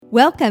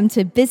Welcome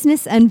to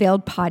Business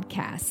Unveiled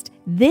Podcast.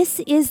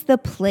 This is the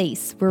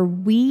place where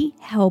we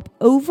help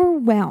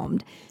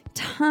overwhelmed,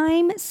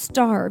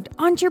 time-starved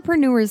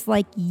entrepreneurs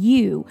like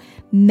you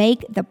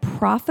make the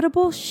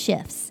profitable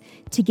shifts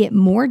to get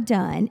more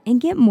done and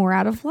get more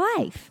out of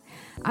life.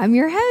 I'm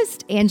your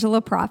host,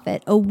 Angela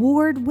Profit,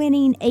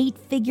 award-winning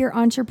 8-figure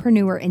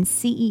entrepreneur and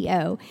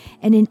CEO.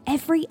 And in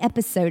every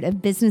episode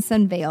of Business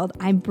Unveiled,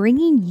 I'm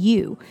bringing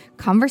you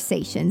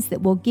conversations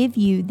that will give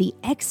you the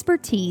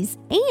expertise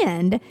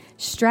and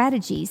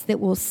strategies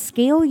that will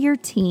scale your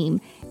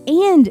team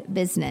and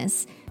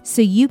business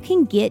so you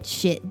can get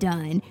shit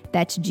done.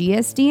 That's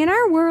GSD in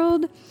our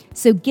world.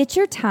 So get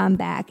your time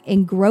back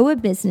and grow a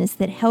business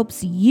that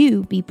helps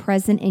you be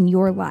present in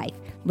your life.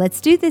 Let's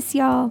do this,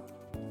 y'all.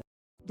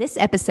 This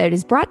episode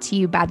is brought to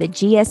you by the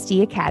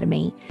GSD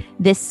Academy.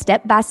 This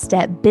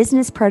step-by-step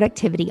business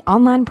productivity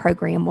online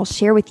program will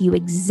share with you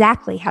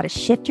exactly how to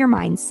shift your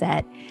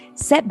mindset,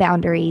 set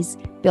boundaries,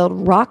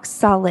 build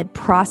rock-solid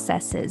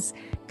processes,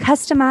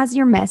 customize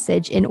your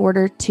message in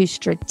order to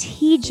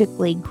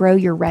strategically grow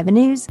your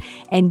revenues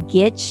and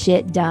get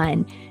shit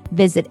done.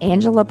 Visit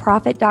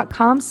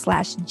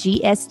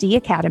angelaprofit.com/GSD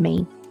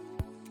Academy.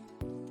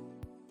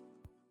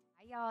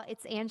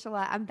 It's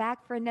Angela. I'm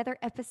back for another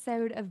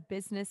episode of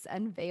Business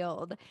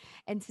Unveiled.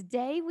 And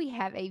today we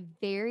have a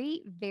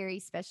very, very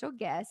special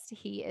guest.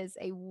 He is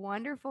a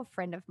wonderful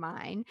friend of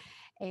mine.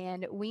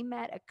 And we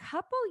met a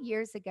couple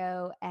years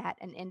ago at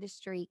an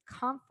industry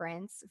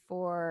conference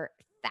for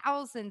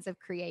thousands of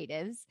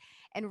creatives.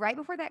 And right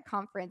before that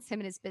conference,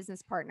 him and his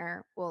business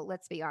partner, well,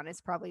 let's be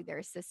honest, probably their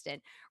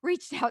assistant,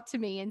 reached out to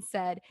me and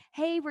said,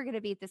 "Hey, we're going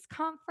to be at this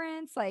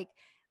conference.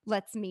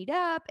 Let's meet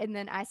up." And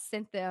then I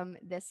sent them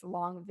this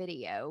long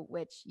video,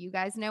 which you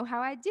guys know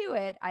how I do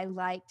it. I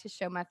like to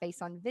show my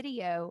face on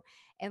video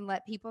and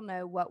let people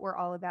know what we're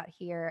all about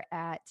here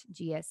at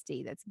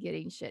GSD. That's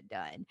getting shit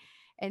done.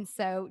 And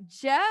so,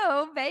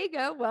 Joe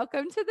Vega,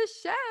 welcome to the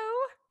show.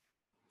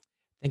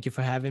 Thank you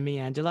for having me,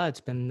 Angela.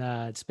 It's been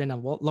a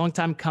long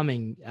time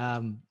coming.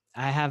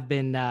 I have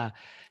been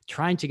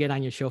trying to get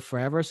on your show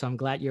forever, so I'm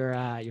glad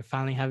you're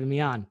finally having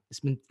me on.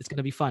 It's going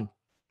to be fun.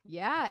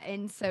 Yeah.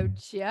 And so,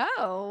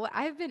 Joe,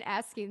 I've been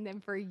asking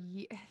them for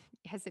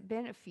has it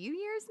been a few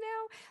years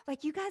now?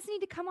 You guys need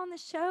to come on the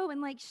show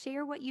and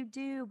share what you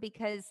do,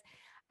 because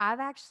I've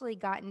actually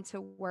gotten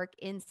to work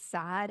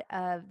inside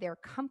of their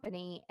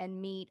company and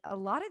meet a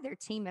lot of their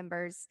team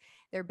members.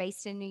 They're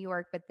based in New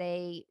York, but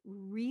they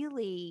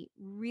really,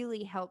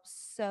 really help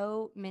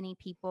so many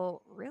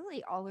people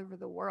really all over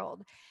the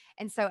world.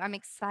 And so I'm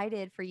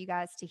excited for you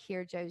guys to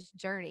hear Joe's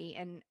journey.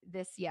 And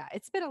this,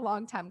 it's been a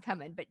long time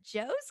coming, but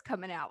Joe's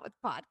coming out with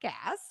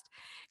podcast.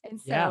 And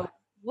Yeah. so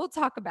we'll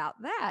talk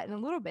about that in a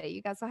little bit.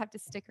 You guys will have to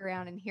stick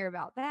around and hear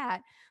about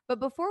that.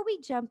 But before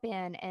we jump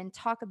in and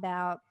talk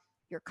about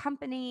your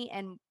company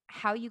and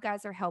how you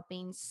guys are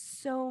helping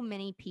so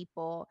many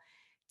people,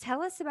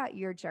 tell us about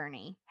your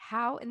journey.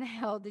 How in the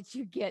hell did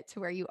you get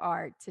to where you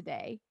are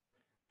today?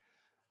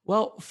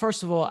 Well,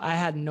 first of all, I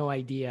had no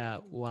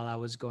idea while I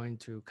was going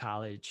through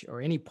college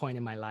or any point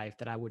in my life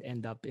that I would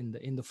end up in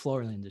the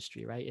floral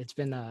industry. Right? It's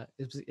been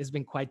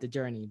quite the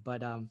journey,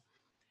 but I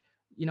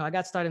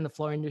got started in the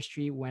floral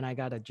industry when I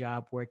got a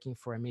job working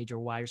for a major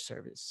wire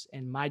service,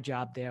 and my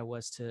job there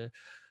was to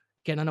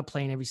get on a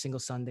plane every single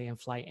Sunday and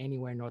fly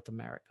anywhere in North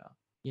America.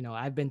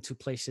 I've been to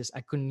places I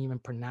couldn't even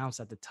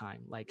pronounce at the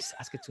time, like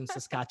Saskatoon,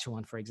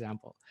 Saskatchewan, for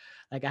example.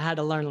 I had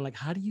to learn,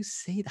 how do you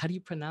say that? How do you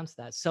pronounce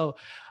that? So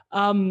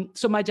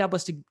my job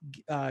was to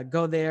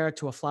go there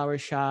to a flower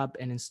shop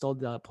and install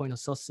the point of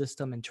sale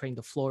system and train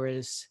the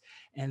florists.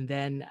 And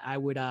then I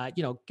would,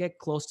 get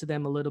close to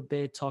them a little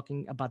bit,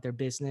 talking about their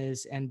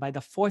business. And by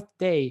the fourth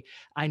day,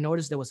 I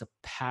noticed there was a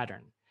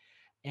pattern.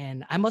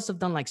 And I must have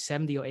done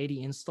 70 or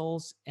 80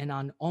 installs. And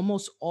on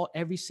almost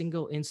every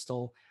single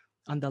install,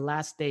 on the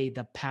last day,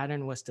 the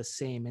pattern was the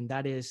same. And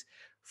that is,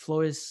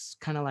 florists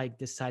kind of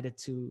decided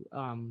to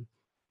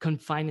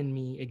confine in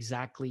me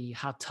exactly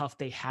how tough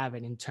they have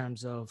it in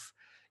terms of,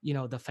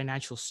 the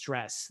financial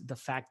stress, the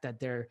fact that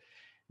they're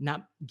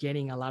not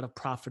getting a lot of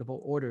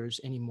profitable orders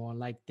anymore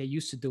like they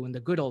used to do in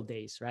the good old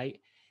days, right?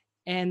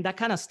 And that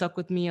kind of stuck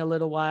with me a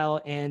little while.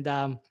 And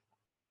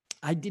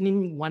I didn't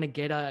even want to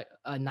get a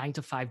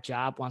 9-to-5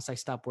 job once I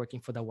stopped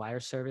working for the wire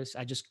service.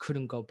 I just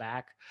couldn't go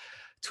back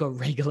to a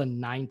regular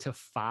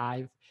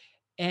 9-to-5.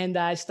 And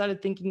I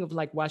started thinking of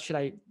what should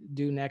I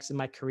do next in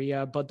my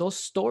career? But those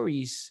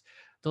stories,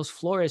 those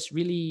florists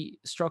really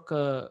struck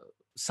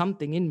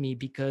something in me,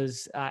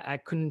 because I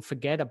couldn't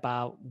forget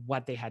about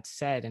what they had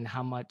said and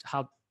how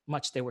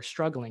much they were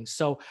struggling.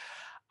 So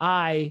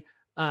I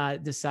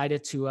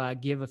decided to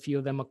give a few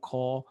of them a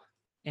call.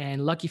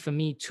 And lucky for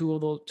me,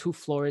 two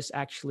florists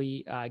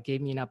actually gave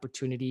me an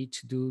opportunity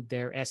to do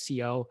their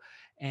SEO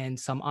and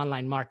some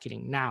online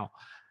marketing. Now,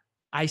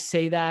 I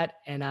say that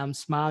and I'm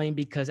smiling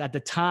because at the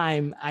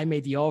time I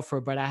made the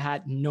offer, but I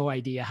had no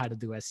idea how to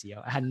do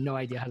SEO. I had no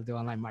idea how to do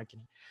online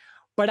marketing.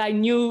 But I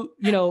knew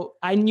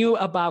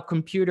about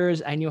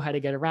computers. I knew how to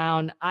get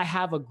around. I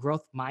have a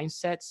growth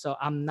mindset. So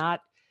I'm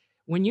not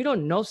when you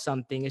don't know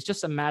something, it's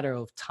just a matter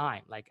of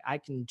time. Like I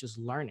can just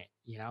learn it,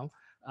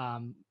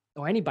 um,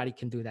 or anybody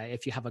can do that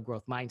if you have a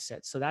growth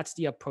mindset. So that's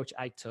the approach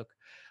I took.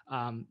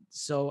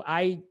 So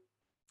I,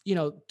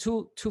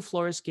 two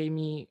florists gave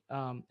me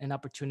an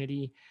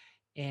opportunity,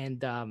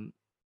 and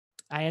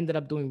I ended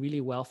up doing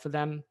really well for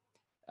them.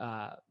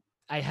 Uh,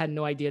 I had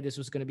no idea this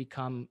was going to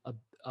become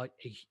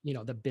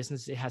the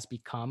business it has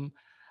become.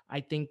 I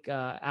think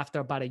after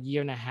about a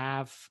year and a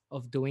half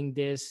of doing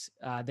this,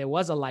 there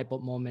was a light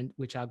bulb moment,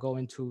 which I'll go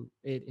into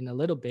it in a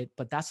little bit.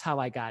 But that's how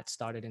I got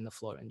started in the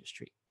floral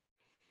industry.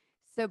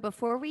 So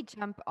before we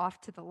jump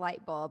off to the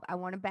light bulb, I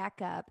want to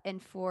back up.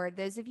 And for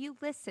those of you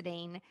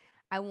listening,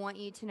 I want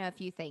you to know a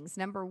few things.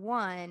 Number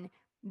one,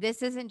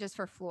 this isn't just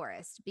for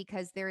florists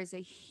because there is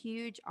a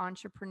huge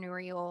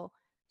entrepreneurial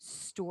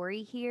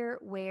story here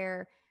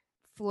where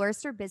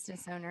florists are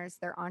business owners,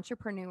 they're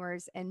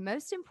entrepreneurs, and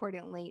most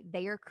importantly,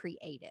 they are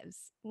creatives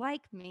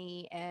like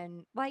me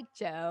and like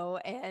Joe,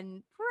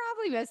 and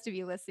probably most of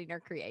you listening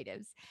are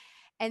creatives.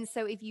 And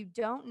so, if you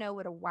don't know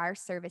what a wire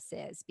service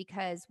is,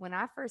 because when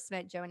I first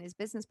met Joe and his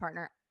business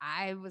partner,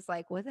 I was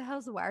like, what the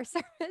hell's a wire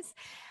service?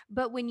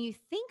 But when you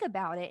think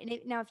about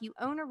it, now, if you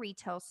own a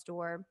retail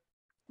store,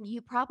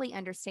 you probably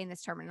understand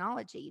this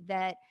terminology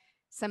that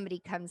somebody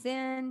comes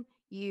in,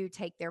 you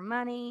take their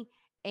money,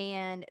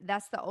 and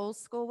that's the old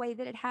school way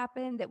that it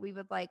happened, that we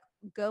would like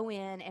go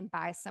in and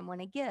buy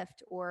someone a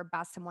gift or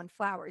buy someone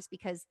flowers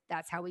because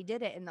that's how we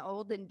did it in the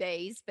olden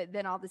days. But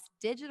then all this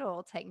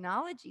digital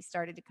technology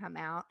started to come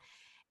out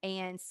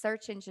and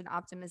search engine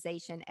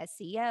optimization,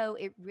 SEO,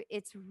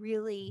 it's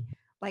really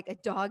like a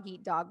dog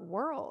eat dog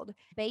world.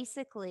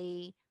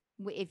 Basically,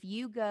 if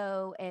you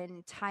go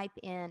and type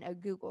in a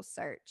Google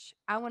search,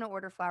 I want to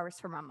order flowers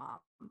for my mom,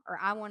 or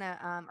I want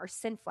to or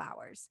send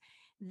flowers,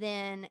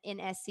 then in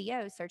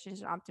SEO, search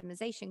engine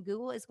optimization,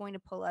 Google is going to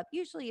pull up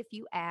usually a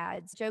few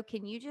ads. Joe,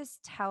 can you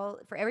just tell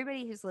for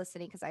everybody who's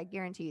listening, because I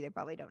guarantee you they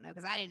probably don't know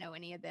because I didn't know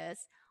any of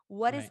this.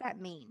 What does Right. that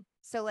mean?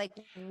 So like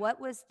what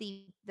was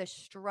the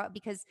struggle,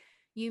 because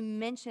you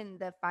mentioned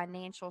the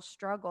financial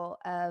struggle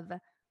of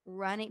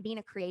being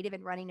a creative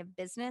and running a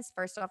business.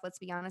 First off, let's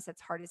be honest,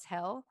 it's hard as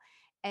hell.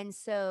 And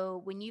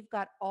so when you've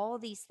got all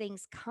these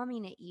things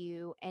coming at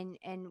you, and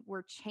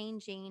we're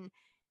changing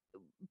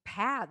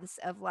paths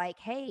of like,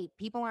 hey,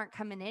 people aren't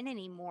coming in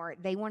anymore.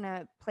 They want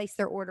to place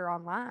their order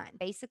online,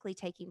 basically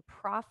taking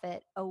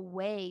profit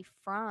away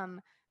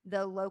from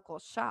the local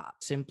shop.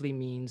 Simply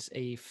means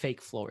a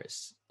fake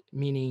florist,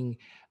 meaning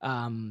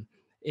um,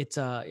 it's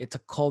a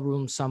call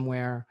room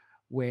somewhere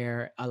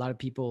where a lot of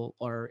people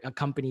or a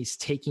company's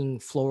taking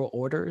floral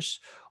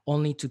orders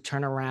only to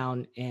turn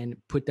around and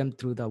put them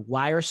through the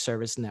wire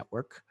service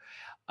network,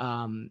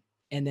 um,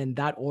 and then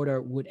that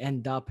order would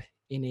end up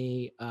in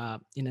a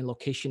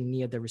location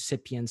near the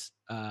recipient's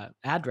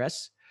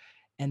address,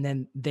 and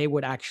then they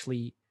would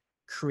actually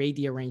create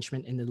the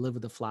arrangement and deliver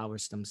the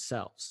flowers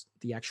themselves,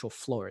 the actual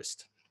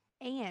florist.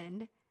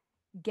 And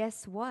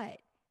guess what?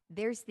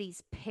 There's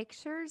these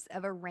pictures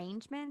of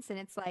arrangements, and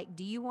it's like,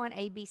 do you want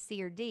A, B,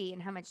 C, or D? And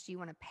how much do you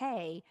want to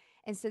pay?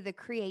 And so the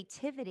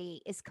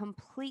creativity is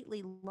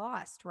completely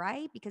lost,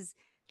 right? Because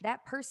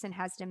that person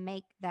has to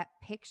make that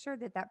picture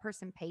that that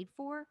person paid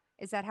for.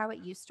 Is that how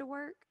it used to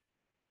work?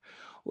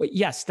 Well,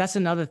 yes, that's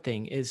another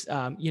thing is,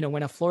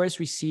 when a florist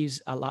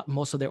receives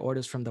most of their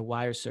orders from the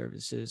wire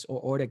services or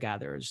order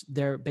gatherers,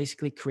 they're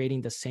basically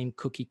creating the same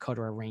cookie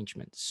cutter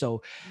arrangement.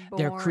 So Boring.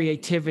 their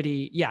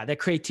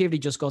creativity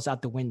just goes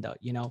out the window.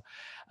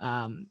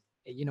 Um,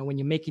 when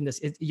you're making this,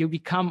 you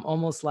become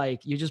almost like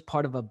you're just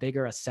part of a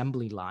bigger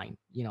assembly line,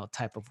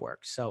 type of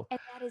work. So And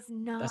that is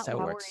that's not how it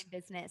why we're works. in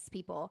business,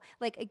 people.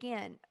 Like,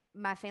 again,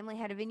 my family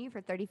had a venue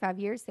for 35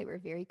 years. They were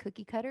very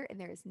cookie cutter, and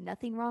there is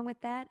nothing wrong with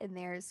that. And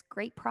there's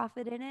great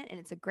profit in it, and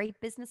it's a great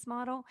business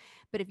model.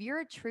 But if you're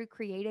a true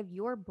creative,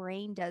 your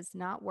brain does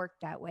not work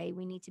that way.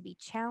 We need to be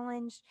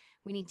challenged.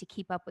 We need to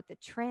keep up with the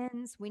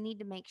trends. We need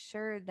to make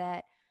sure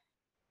that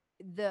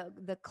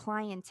the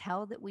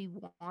clientele that we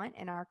want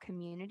in our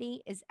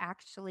community is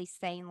actually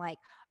saying like,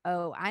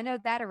 oh, I know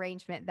that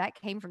arrangement that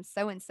came from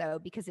so and so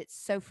because it's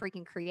so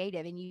freaking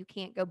creative, and you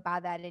can't go buy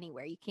that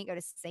anywhere. You can't go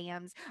to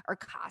Sam's or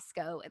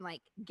Costco and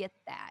like get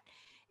that.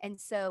 And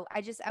so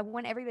I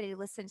want everybody to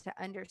listen to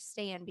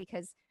understand,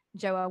 because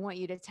Joe, I want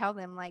you to tell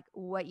them like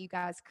what you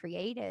guys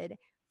created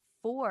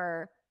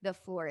for the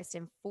florist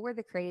and for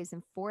the creatives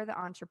and for the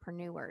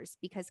entrepreneurs,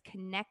 because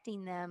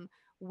connecting them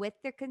with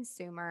the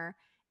consumer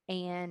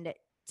and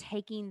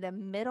taking the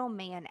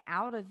middleman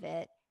out of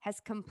it has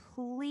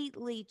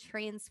completely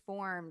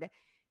transformed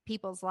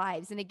people's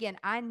lives. And again,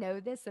 I know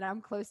this and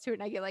I'm close to it,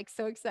 and I get like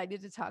so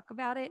excited to talk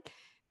about it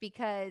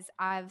because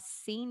I've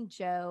seen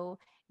Joe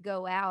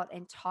go out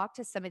and talk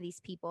to some of these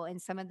people in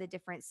some of the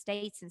different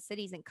states and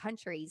cities and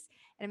countries.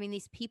 And I mean,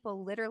 these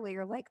people literally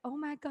are like, oh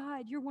my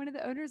God, you're one of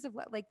the owners of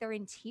like they're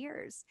in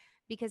tears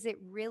because it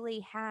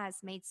really has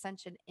made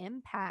such an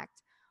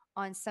impact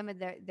on some of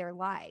their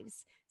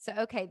lives. So,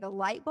 okay, the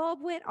light bulb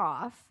went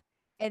off.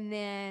 And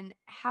then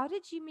how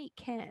did you meet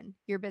Ken,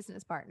 your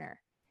business partner?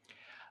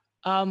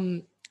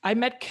 I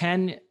met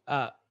Ken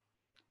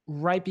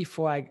right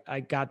before I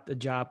got the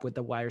job with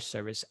the wire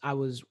service, I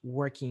was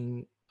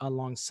working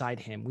alongside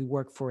him. We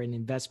worked for an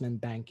investment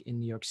bank in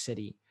New York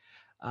City.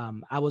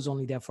 I was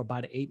only there for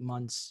about 8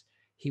 months.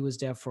 He was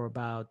there for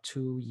about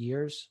 2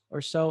 years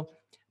or so.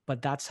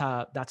 But that's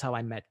how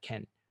I met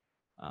Ken.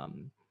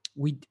 Um,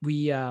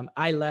 we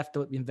I left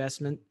the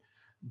investment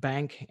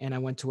bank and I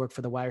went to work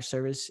for the wire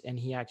service, and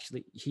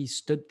he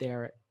stood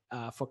there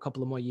for a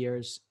couple of more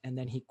years, and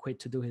then he quit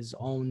to do his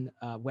own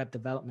web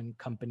development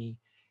company,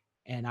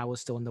 and I was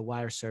still in the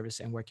wire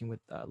service and working with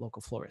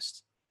local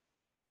florists.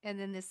 And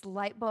then this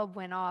light bulb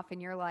went off,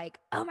 and you're like,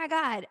 oh my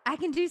God, I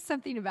can do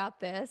something about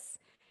this.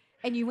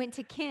 And you went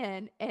to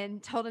Ken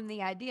and told him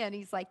the idea, and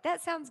he's like,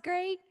 that sounds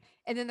great.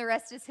 And then the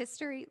rest is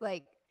history.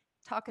 Like,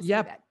 talk us through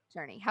Yeah, that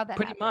journey, how that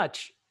pretty happened.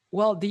 much.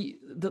 Well, the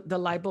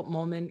light bulb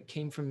moment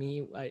came for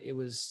me. It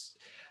was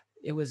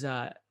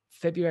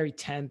February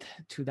 10th,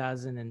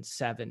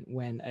 2007,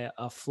 when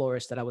a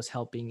florist that I was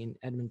helping in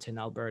Edmonton,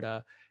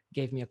 Alberta,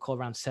 gave me a call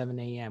around 7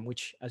 a.m.,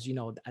 which, as you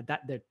know, at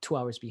that they're 2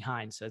 hours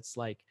behind. So it's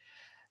like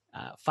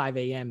 5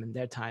 a.m. in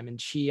their time.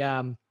 And she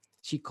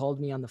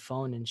called me on the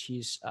phone, and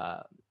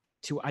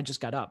I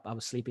just got up. I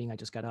was sleeping. I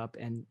just got up,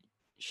 and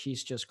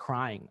she's just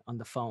crying on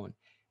the phone.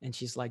 And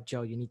she's like,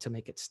 Joe, you need to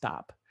make it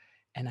stop.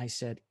 And I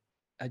said,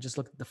 I just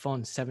looked at the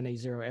phone,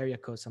 780 area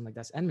code. So I'm like,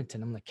 that's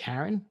Edmonton. I'm like,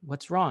 Karen,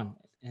 what's wrong?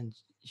 And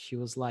she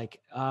was like,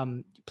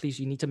 please,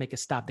 you need to make a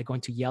stop. They're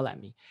going to yell at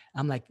me.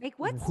 I'm like, Make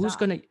what who's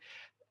stop? going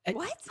to,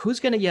 What? who's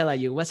going to yell at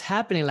you? What's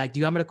happening? Like, do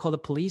you want me to call the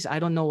police? I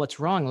don't know what's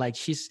wrong. Like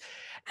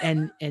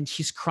and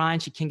she's crying.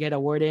 She can't get a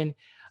word in.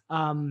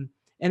 Um,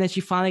 and then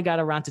she finally got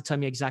around to tell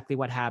me exactly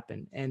what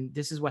happened. And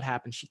this is what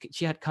happened.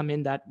 She had come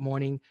in that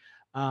morning,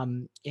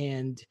 and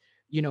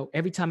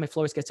every time a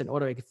florist gets an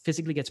order, it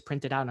physically gets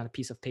printed out on a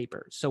piece of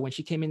paper. So when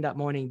she came in that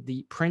morning,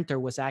 the printer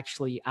was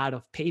actually out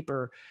of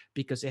paper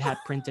because it had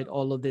printed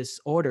all of these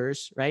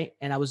orders, right?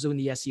 And I was doing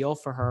the SEO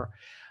for her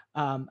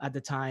at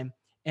the time.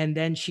 And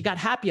then she got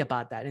happy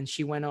about that. And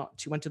she went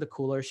to the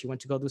cooler. She went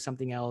to go do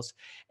something else.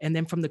 And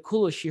then from the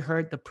cooler, she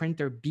heard the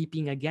printer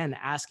beeping again,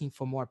 asking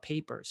for more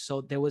paper.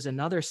 So there was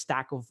another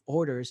stack of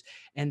orders.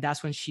 And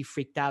that's when she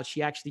freaked out.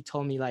 She actually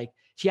told me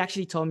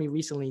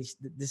recently,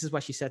 this is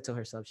what she said to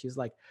herself. She's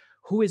like,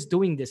 who is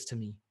doing this to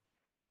me?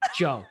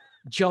 Joe.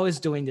 Joe is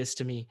doing this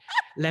to me.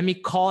 Let me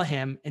call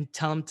him and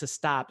tell him to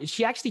stop. And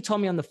she actually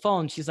told me on the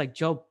phone, she's like,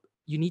 Joe,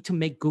 you need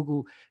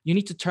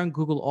to turn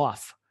Google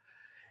off.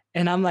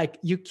 And I'm like,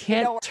 you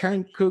can't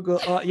turn Google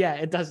off. Yeah,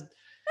 it does.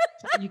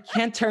 You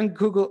can't turn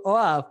Google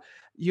off.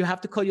 You have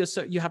to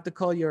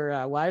call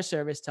your wire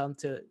service, tell them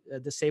to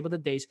disable the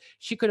days.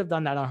 She could have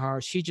done that on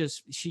her. She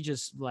just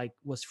like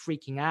was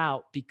freaking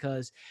out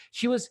because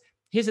here's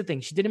the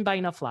thing. She didn't buy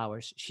enough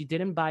flowers. She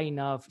didn't buy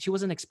enough. She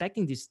wasn't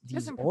expecting these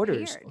Wasn't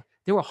orders. prepared.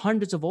 There were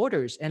hundreds of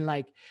orders, and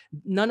like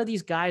none of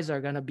these guys are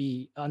gonna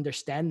be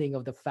understanding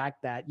of the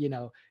fact that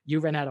you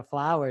ran out of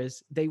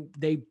flowers.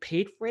 They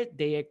paid for it.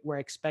 They were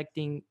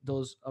expecting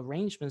those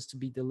arrangements to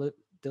be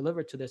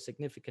delivered to their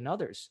significant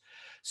others.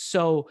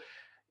 So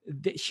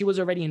she was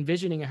already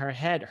envisioning in her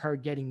head her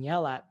getting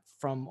yelled at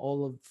from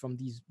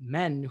these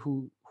men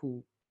who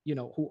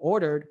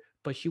ordered,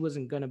 but she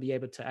wasn't going to be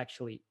able to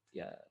actually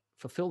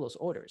fulfill those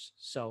orders.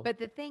 So, But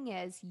the thing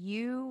is,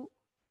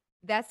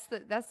 that's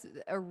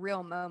a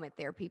real moment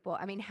there, people.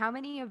 I mean, how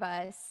many of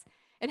us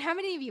and how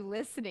many of you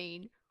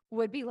listening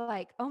would be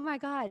like, oh my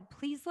God,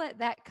 please let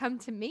that come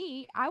to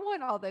me. I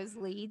want all those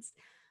leads.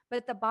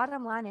 But the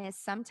bottom line is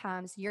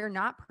sometimes you're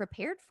not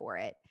prepared for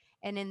it.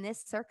 And in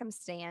this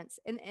circumstance,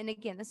 and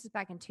again, this is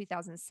back in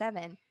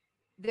 2007.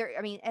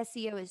 I mean,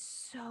 SEO is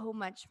so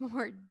much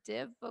more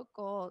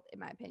difficult, in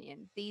my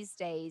opinion, these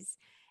days.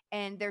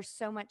 And there's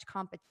so much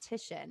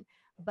competition,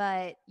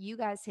 but you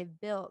guys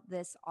have built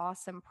this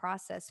awesome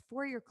process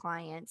for your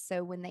clients.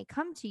 So when they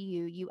come to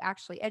you, you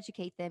actually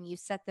educate them, you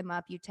set them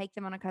up, you take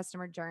them on a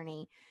customer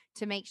journey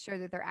to make sure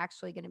that they're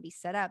actually going to be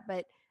set up.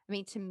 But I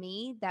mean, to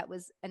me, that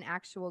was an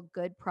actual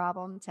good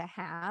problem to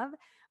have.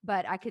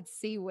 But I could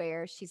see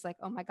where she's like,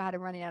 oh my God,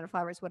 I'm running out of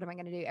flowers. What am I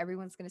going to do?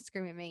 Everyone's going to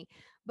scream at me.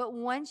 But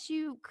once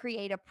you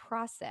create a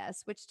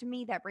process, which to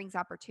me, that brings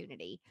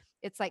opportunity.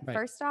 It's like, right.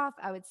 first off,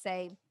 I would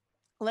say,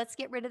 let's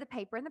get rid of the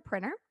paper and the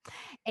printer,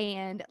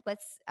 and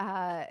let's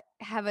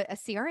have a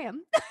CRM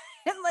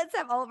and let's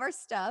have all of our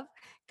stuff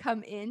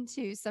come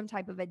into some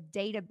type of a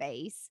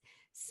database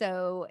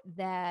so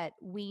that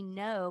we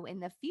know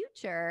in the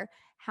future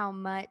how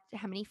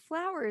many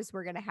flowers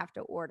we're going to have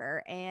to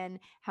order and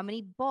how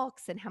many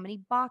bulks and how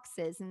many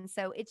boxes. And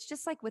so it's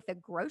just like with a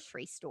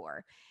grocery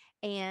store.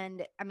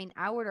 And I mean,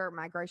 I order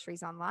my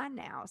groceries online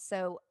now.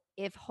 So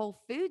if Whole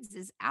Foods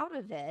is out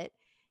of it,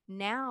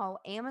 now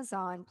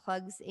Amazon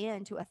plugs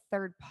into a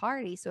third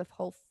party. So if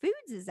Whole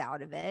Foods is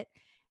out of it,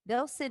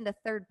 they'll send a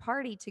third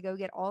party to go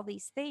get all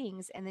these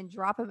things and then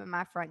drop them at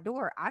my front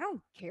door. I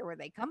don't care where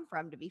they come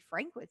from, to be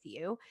frank with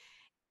you.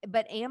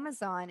 But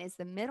Amazon is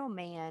the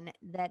middleman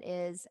that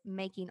is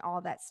making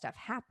all that stuff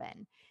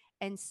happen.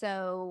 And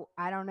so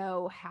I don't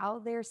know how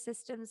their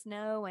systems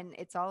know, and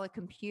it's all a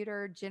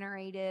computer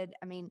generated.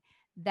 I mean,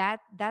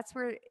 that's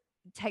where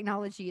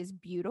technology is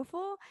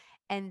beautiful.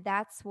 And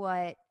that's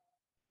what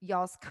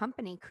y'all's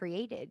company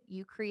created.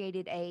 You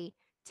created a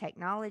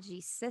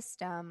technology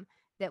system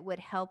that would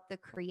help the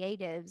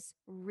creatives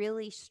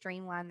really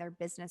streamline their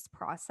business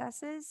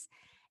processes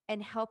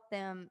and help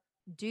them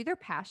do their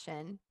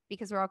passion,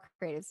 because we're all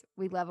creatives.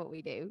 We love what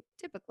we do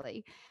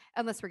typically,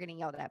 unless we're getting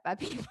yelled at by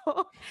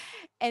people.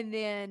 And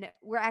then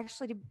we're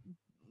actually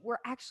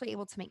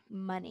able to make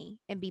money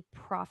and be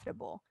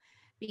profitable,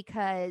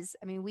 because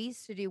I mean, we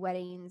used to do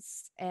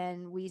weddings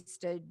and we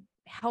used to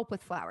help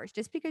with flowers.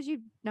 Just because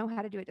you know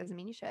how to do it doesn't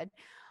mean you should.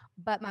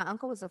 But my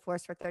uncle was a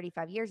florist for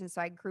 35 years. And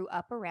so I grew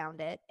up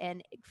around it.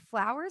 And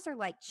flowers are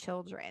like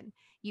children.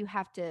 You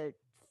have to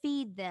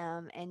feed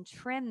them and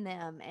trim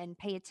them and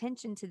pay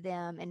attention to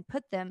them and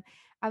put them.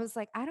 I was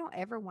like, I don't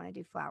ever want to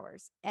do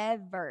flowers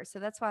ever. So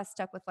that's why I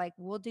stuck with like,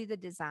 we'll do the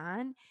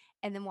design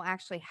and then we'll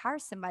actually hire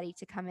somebody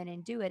to come in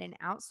and do it and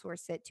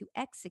outsource it to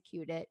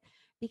execute it,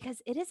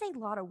 because it is a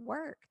lot of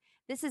work.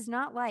 This is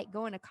not like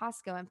going to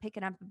Costco and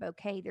picking up a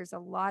bouquet. There's a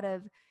lot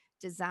of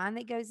design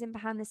that goes in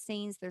behind the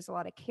scenes. There's a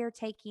lot of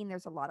caretaking,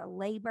 there's a lot of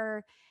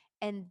labor.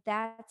 And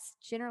that's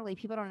generally,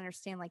 people don't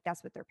understand like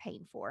that's what they're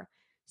paying for.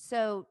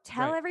 So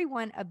tell Right.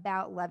 everyone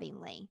about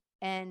Lovingly,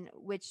 and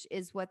which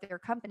is what their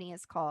company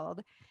is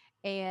called.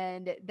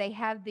 And they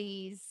have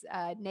these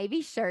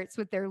navy shirts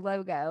with their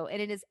logo,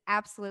 and it is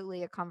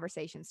absolutely a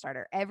conversation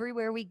starter.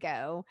 Everywhere we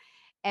go,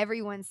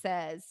 everyone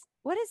says,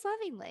 "What is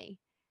Lovingly?"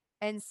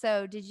 And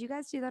so, did you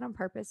guys do that on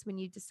purpose when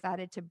you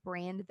decided to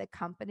brand the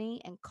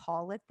company and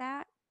call it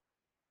that?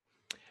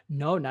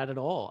 No, not at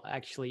all.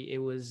 Actually, it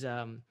was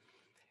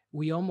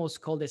we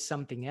almost called it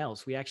something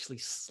else. We actually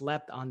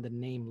slept on the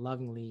name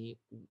Lovingly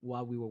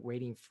while we were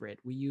waiting for it.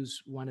 We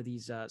use one of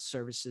these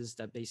services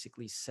that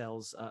basically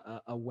sells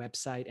a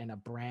website and a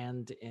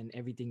brand and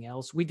everything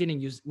else. We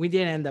didn't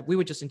end up, we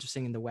were just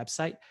interested in the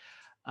website.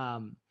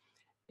 Um,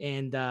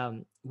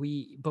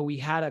 but we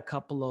had a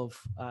couple of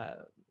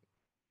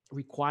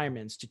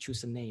requirements to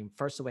choose a name.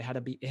 First of all,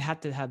 it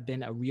had to have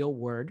been a real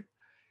word.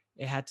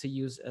 It had to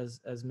use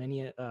as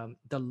many,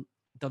 the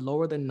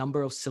lower the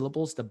number of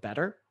syllables, the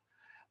better.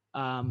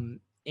 And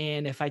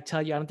if I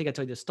tell you, I don't think I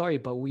told you the story,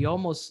 but we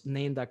almost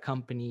named our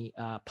company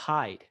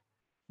Pied,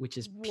 which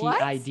is What?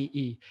 Pide.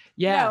 No,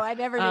 Yeah. I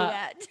never knew Uh,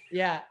 that.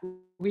 yeah.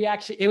 We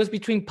actually, it was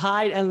between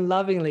Pied and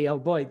Lovingly. Oh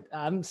boy,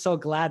 I'm so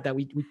glad that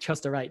we chose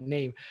the right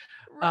name,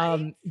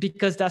 Right?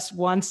 because that's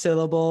one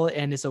syllable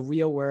and it's a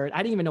real word.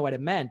 I didn't even know what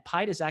it meant.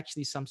 Pied is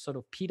actually some sort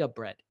of pita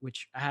bread,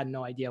 which I had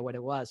no idea what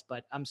it was,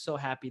 but I'm so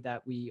happy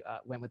that we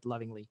went with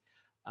Lovingly.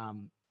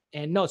 Um,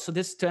 and no, so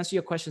this, to answer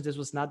your question, this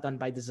was not done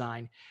by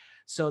design.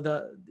 So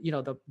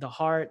the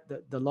heart,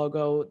 the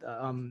logo,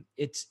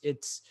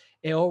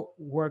 it all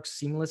works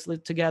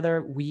seamlessly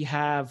together. We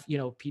have,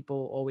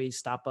 people always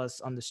stop us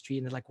on the street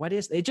and they're like, what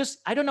is it? Just,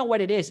 I don't know what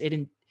it is.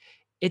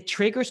 It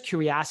triggers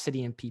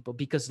curiosity in people,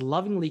 because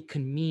Lovingly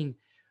can mean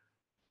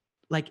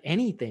like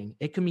anything.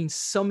 It can mean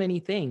so many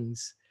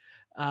things,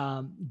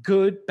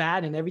 good,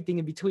 bad, and everything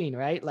in between,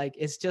 right? Like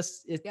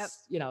Yep.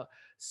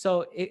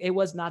 so it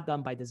was not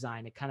done by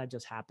design. It kind of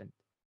just happened.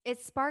 It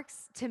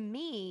sparks to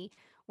me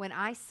when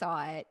I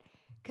saw it,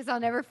 because I'll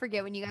never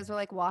forget when you guys were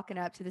like walking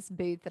up to this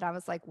booth that I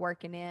was like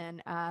working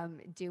in,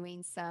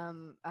 doing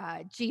some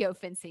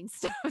geofencing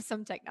stuff,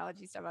 some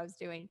technology stuff I was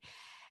doing.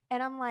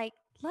 And I'm like,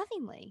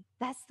 Lovingly,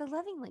 that's the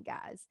Lovingly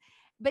guys.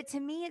 But to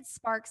me, it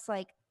sparks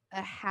like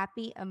a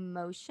happy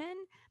emotion.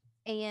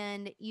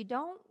 And you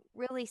don't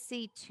really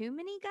see too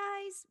many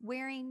guys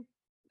wearing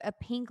a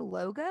pink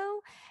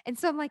logo. And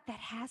so I'm like, that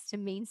has to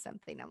mean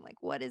something. I'm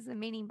like, what is the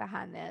meaning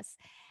behind this?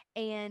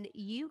 And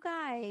you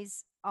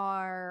guys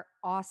are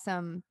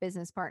awesome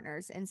business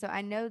partners. And so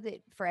I know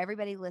that for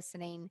everybody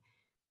listening,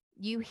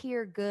 you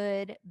hear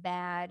good,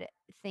 bad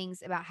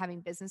things about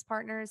having business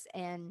partners.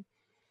 And,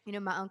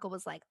 my uncle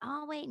was like,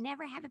 oh, wait,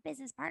 never have a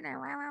business partner.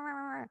 Rah, rah, rah,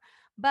 rah, rah.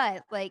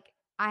 But like,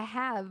 I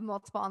have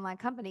multiple online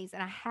companies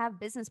and I have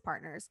business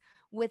partners.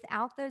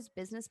 Without those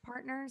business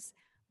partners,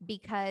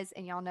 because,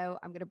 and y'all know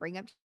I'm going to bring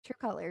up True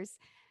Colors.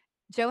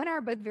 Joe and I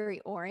are both very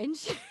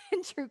orange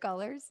in True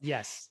Colors.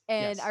 Yes.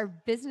 And Yes. our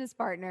business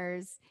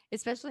partners,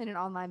 especially in an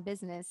online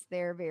business,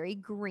 they're very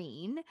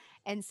green.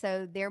 And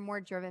so they're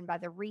more driven by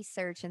the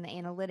research and the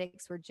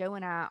analytics, where Joe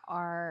and I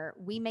are,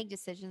 we make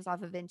decisions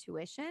off of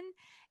intuition.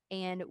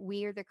 And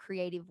we are the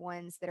creative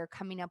ones that are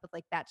coming up with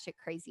like batshit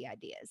crazy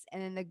ideas.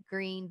 And then the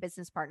green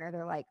business partner,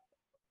 they're like,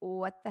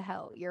 what the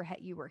hell?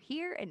 You were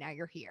here and now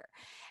you're here.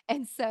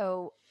 And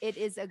so it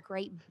is a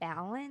great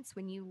balance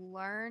when you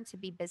learn to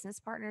be business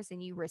partners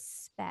and you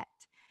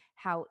respect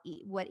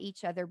what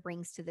each other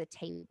brings to the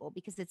table,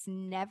 because it's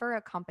never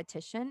a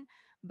competition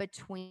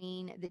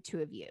between the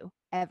two of you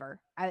ever.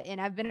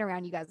 And I've been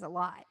around you guys a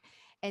lot.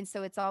 And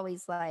so it's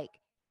always like,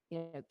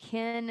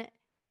 Ken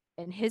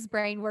and his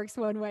brain works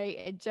one way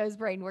and Joe's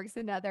brain works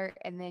another.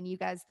 And then you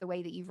guys, the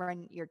way that you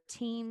run your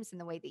teams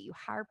and the way that you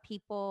hire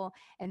people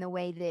and the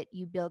way that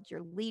you build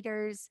your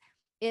leaders,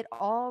 it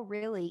all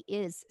really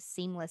is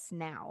seamless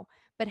now.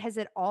 But has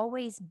it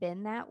always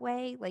been that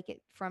way? Like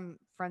it from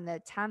the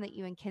time that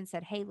you and Ken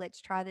said, "Hey,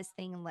 let's try this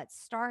thing and let's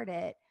start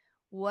it."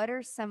 What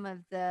are some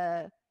of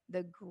the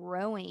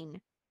growing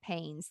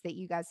pains that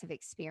you guys have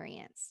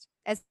experienced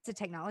as a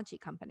technology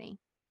company?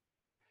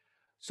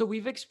 So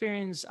we've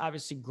experienced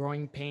obviously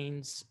growing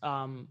pains,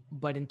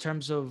 but in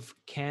terms of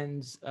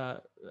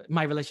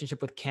my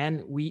relationship with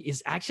Ken,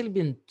 it's actually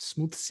been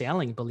smooth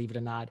sailing. Believe it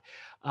or not,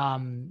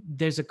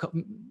 there's a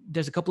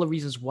couple of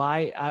reasons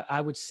why. I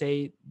would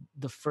say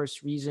the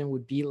first reason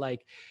would be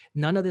like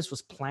none of this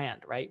was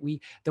planned, right?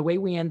 The way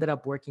we ended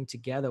up working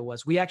together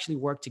was we actually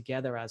worked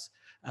together as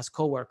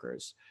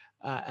coworkers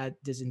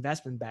at this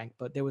investment bank,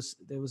 but there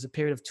was a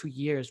period of 2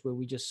 years where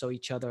we just saw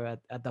each other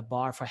at the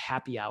bar for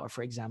happy hour,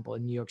 for example,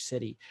 in New York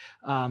City.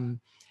 So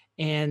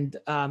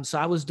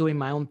I was doing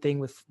my own thing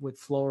with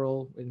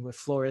floral and with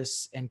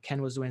florists, and Ken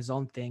was doing his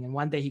own thing. And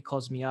one day he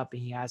calls me up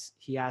and he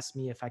asked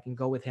me if I can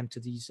go with him to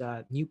these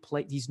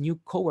new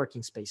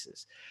co-working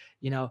spaces.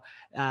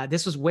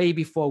 This was way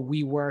before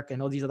WeWork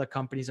and all these other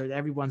companies, or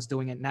everyone's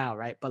doing it now,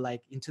 right? But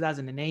like in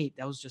 2008,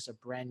 that was just a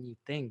brand new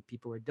thing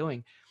people were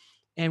doing.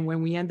 And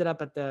when we ended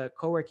up at the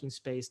co-working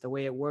space, the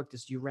way it worked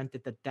is you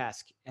rented the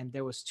desk, and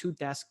there was 2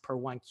 desks per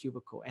one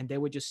cubicle, and they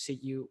would just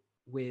sit you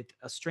with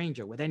a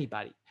stranger, with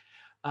anybody.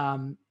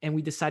 And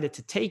we decided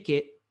to take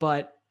it,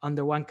 but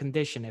under one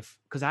condition,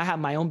 because I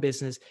had my own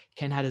business,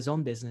 Ken had his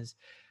own business.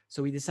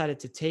 So we decided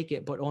to take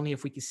it, but only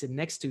if we could sit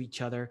next to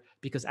each other,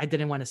 because I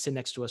didn't want to sit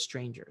next to a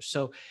stranger.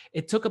 So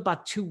it took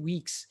about 2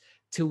 weeks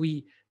till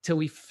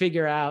we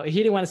figure out, he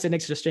didn't want to sit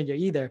next to a stranger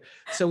either.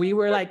 So we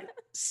were like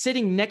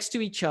sitting next to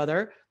each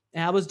other,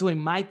 and I was doing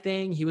my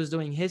thing, he was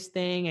doing his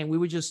thing, and we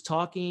were just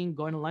talking,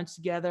 going to lunch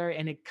together,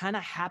 and it kind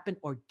of happened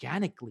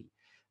organically.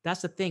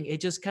 That's the thing.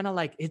 It just kind of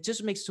like, it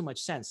just makes too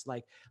much sense.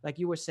 Like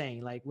you were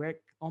saying, like we're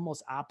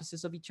almost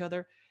opposites of each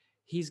other.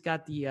 He's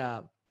got he's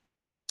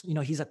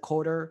a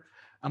coder.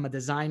 I'm a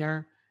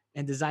designer,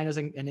 and designers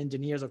and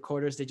engineers or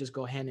coders, they just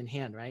go hand in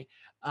hand, right?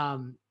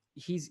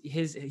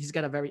 He's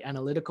got a very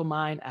analytical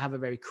mind. I have a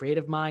very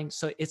creative mind.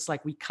 So it's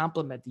like we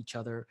complement each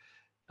other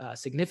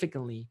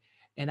significantly.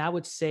 And I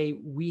would say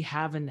we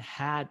haven't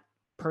had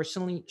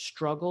personally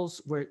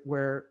struggles.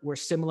 We're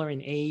similar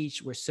in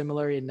age. We're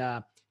similar in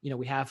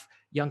we have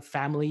young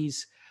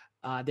families.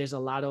 There's a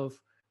lot of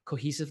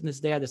cohesiveness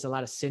there. There's a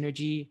lot of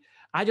synergy.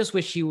 I just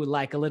wish he would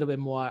like a little bit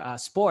more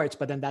sports,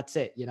 but then that's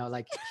it.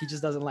 Like he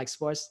just doesn't like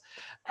sports.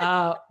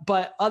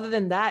 But other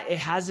than that, it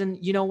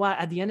hasn't. You know what?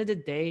 At the end of the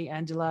day,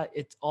 Angela,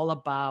 it's all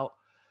about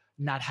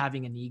not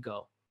having an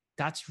ego.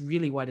 That's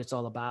really what it's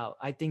all about.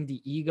 I think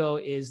the ego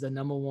is the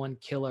number one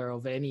killer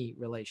of any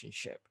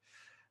relationship.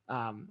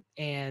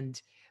 And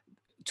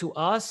to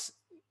us,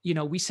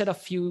 we set a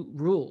few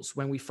rules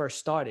when we first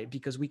started,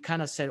 because we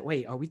kind of said,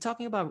 wait, are we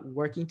talking about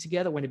working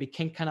together? When it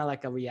became kind of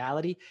like a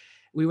reality,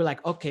 we were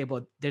like, okay,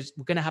 but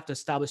we're going to have to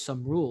establish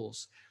some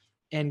rules.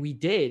 And we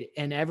did.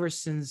 And ever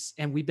since,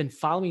 and we've been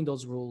following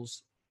those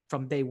rules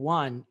from day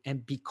one.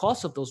 And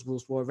because of those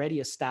rules were already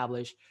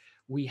established,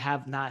 we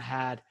have not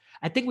had,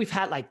 I think we've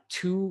had like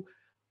 2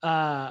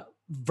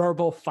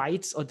 verbal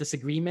fights or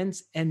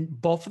disagreements,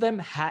 and both of them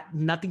had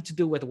nothing to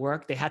do with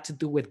work. They had to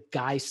do with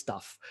guy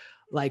stuff,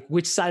 like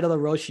which side of the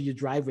road should you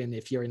drive in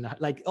if you're in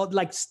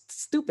like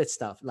stupid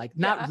stuff, like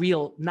not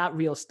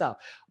real stuff.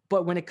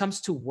 But when it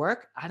comes to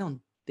work, I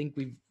don't think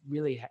we've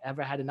really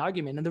ever had an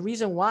argument. And the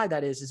reason why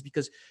that is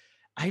because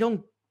I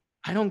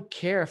don't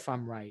care if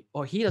I'm right,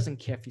 or he doesn't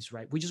care if he's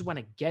right. We just want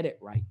to get it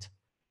right.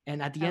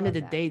 And at the end of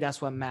the day, that's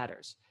what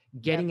matters.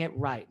 Getting it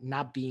right,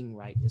 not being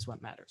right, is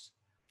what matters.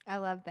 I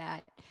love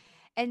that.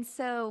 And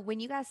so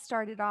when you guys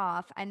started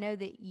off, I know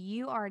that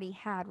you already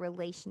had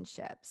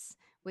relationships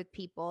with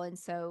people. And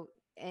so,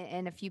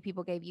 and a few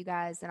people gave you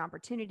guys an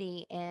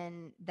opportunity,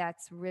 and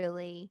that's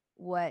really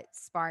what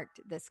sparked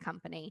this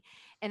company.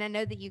 And I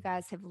know that you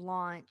guys have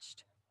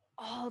launched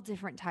all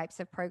different types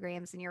of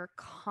programs, and you're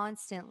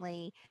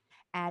constantly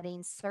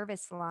adding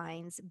service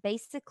lines,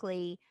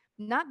 basically,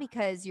 not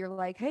because you're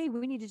like, hey,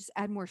 we need to just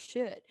add more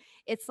shit.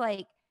 It's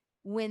like,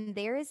 when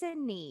there is a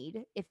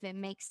need, if it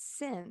makes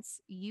sense,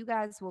 you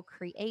guys will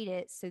create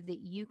it so that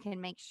you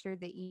can make sure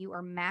that you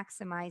are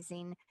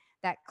maximizing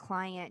that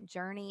client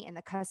journey and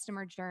the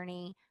customer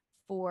journey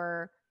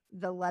for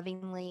the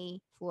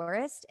Lovingly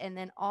florist, and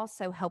then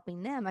also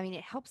helping them. I mean,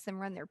 it helps them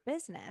run their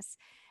business.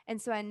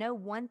 And so I know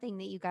one thing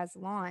that you guys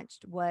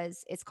launched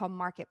was, it's called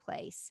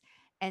Marketplace.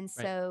 And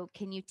Right. so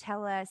can you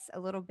tell us a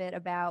little bit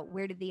about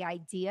where did the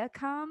idea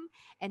come,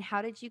 and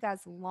how did you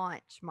guys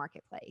launch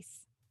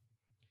Marketplace?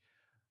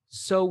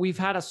 So we've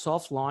had a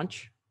soft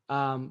launch,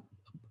 but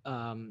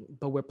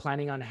we're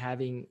planning on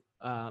having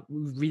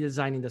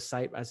redesigning the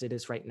site as it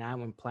is right now.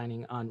 I'm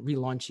planning on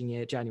relaunching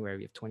it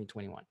January of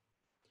 2021.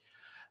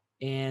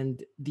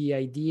 And the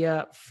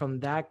idea from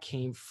that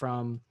came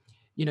from,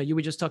 you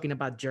were just talking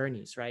about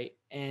journeys, right?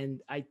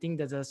 And I think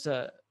that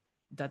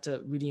that's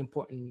a really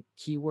important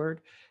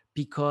keyword,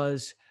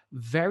 because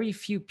very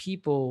few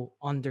people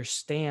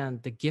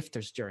understand the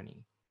gifter's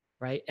journey,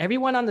 right?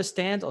 Everyone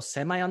understands or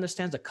semi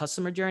understands the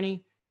customer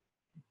journey,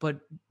 but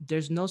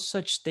there's no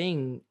such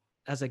thing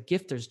as a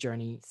gifter's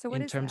journey So what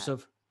in is terms that?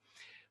 of,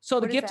 so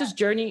the What is gifter's that?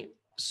 journey.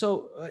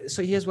 So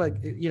here's what,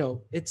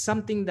 it's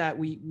something that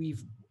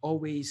we've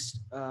always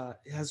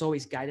has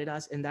always guided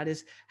us, and that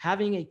is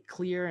having a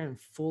clear and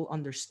full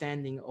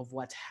understanding of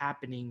what's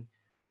happening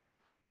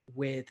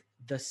with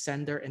the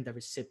sender and the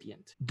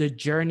recipient. The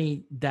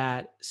journey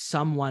that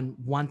someone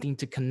wanting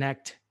to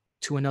connect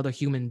to another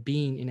human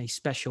being in a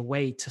special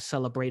way to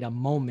celebrate a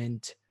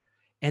moment,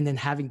 and then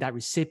having that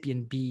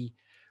recipient be,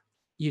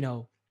 you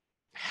know,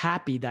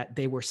 happy that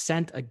they were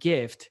sent a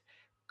gift.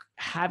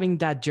 Having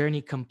that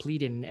journey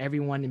completed and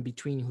everyone in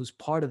between who's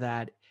part of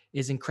that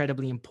is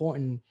incredibly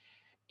important,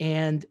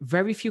 and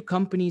very few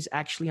companies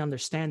actually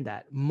understand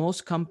that.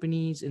 Most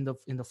companies in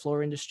the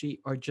flower industry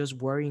are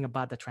just worrying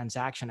about the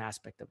transaction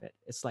aspect of it.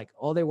 It's like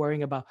all they're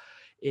worrying about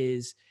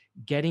is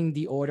getting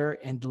the order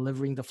and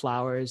delivering the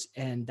flowers,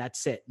 and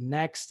that's it.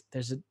 Next,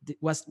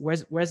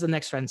 where's the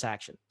next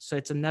transaction? So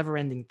it's a never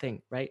ending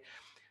thing, right?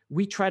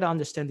 We try to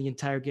understand the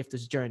entire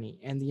gifter's journey,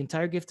 and the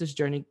entire gifter's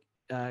journey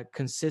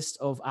consists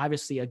of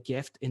obviously a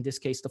gift, in this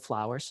case the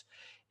flowers.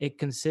 It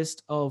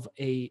consists of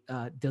a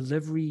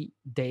delivery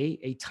day,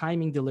 a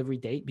timing delivery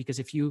date, because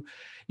if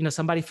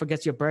somebody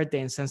forgets your birthday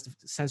and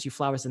sends you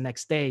flowers the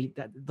next day,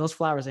 that those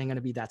flowers ain't going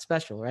to be that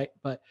special, right?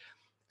 But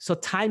so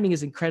timing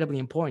is incredibly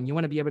important. You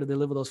want to be able to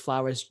deliver those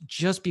flowers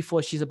just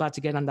before she's about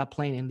to get on that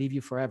plane and leave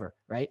you forever,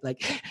 right?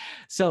 Like,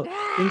 so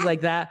things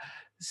like that.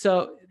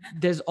 So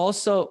there's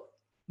also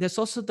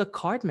the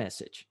card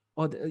message,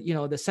 or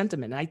the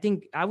sentiment. And I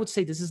think I would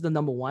say this is the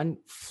number one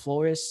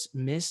florists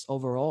miss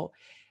overall.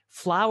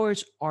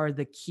 Flowers are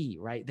the key,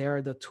 right? They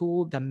are the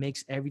tool that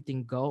makes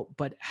everything go.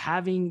 But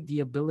having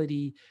the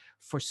ability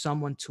for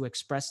someone to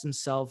express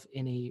themselves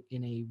in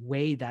a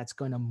way that's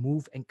going to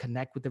move and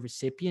connect with the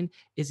recipient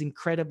is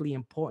incredibly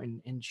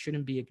important and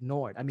shouldn't be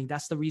ignored. I mean,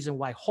 that's the reason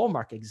why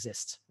Hallmark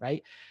exists,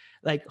 right?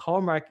 Like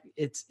Hallmark,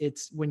 it's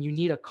when you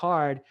need a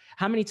card.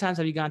 How many times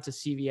have you gone to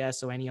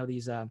CVS or any of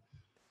these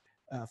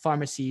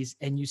pharmacies,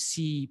 and you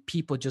see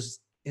people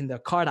just in the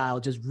card aisle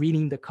just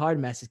reading the card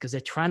message because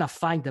they're trying to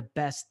find the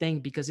best thing,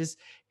 because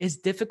it's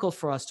difficult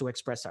for us to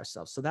express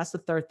ourselves. So that's the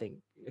third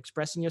thing.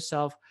 Expressing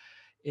yourself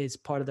is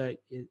part of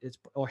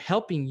or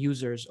helping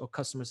users or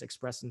customers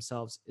express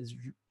themselves is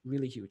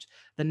really huge.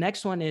 The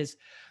next one is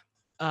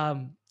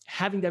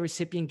having the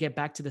recipient get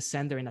back to the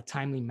sender in a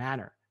timely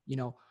manner.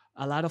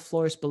 A lot of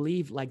florists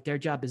believe like their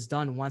job is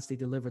done once they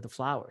deliver the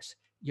flowers.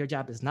 Your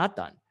job is not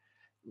done,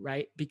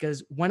 right?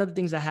 Because one of the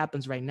things that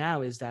happens right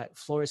now is that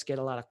florists get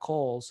a lot of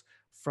calls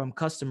from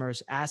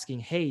customers asking,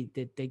 hey,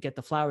 did they get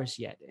the flowers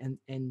yet?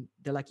 And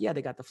they're like, yeah,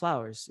 they got the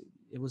flowers.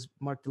 It was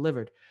marked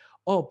delivered.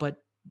 Oh,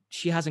 but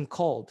she hasn't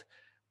called.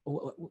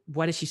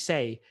 What did she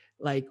say?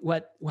 Like,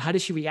 how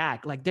did she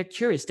react? Like, they're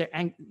curious. They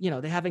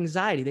have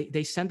anxiety.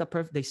 They sent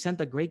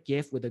a great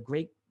gift with a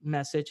great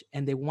message,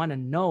 and they want to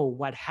know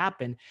what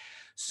happened.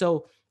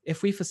 So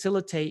if we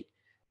facilitate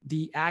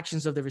the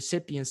actions of the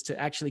recipients to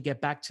actually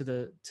get back to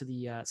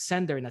the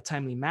sender in a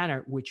timely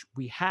manner, which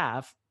we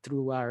have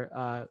through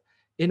our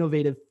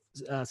innovative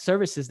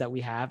services that we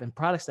have and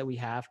products that we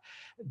have,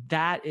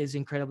 that is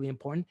incredibly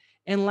important.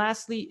 And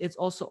lastly, it's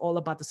also all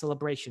about the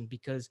celebration,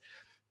 because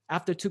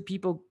after two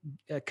people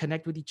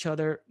connect with each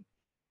other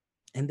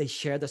and they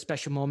share the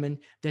special moment,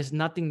 there's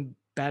nothing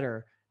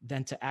better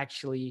than to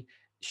actually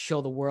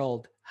show the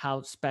world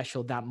how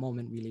special that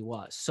moment really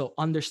was. So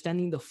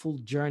understanding the full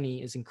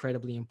journey is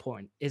incredibly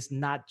important. It's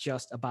not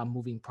just about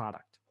moving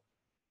product.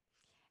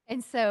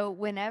 And so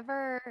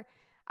whenever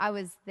I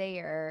was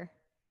there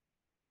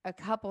a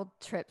couple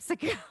trips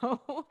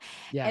ago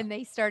Yeah. and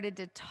they started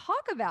to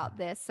talk about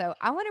this. So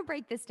I want to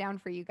break this down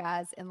for you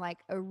guys in like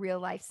a real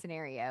life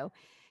scenario.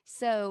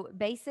 So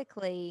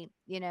basically,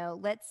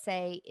 let's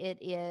say it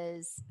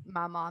is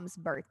my mom's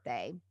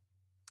birthday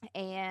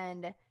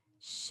and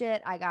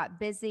shit, I got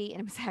busy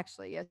and it was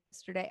actually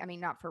yesterday. I mean,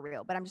 not for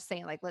real, but I'm just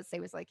saying, like, let's say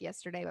it was like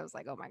yesterday. I was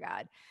like, oh my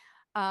God.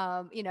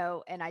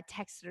 And I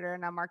texted her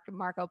and I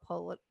Marco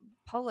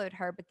Poloed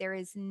her, but there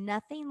is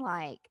nothing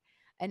like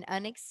an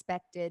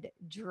unexpected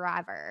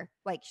driver,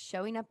 like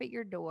showing up at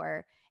your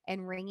door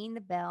and ringing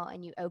the bell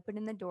and you open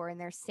in the door and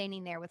they're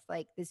standing there with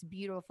like this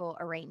beautiful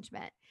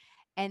arrangement.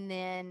 And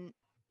then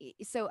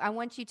so I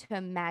want you to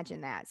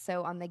imagine that.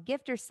 So on the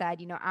gifter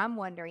side, I'm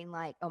wondering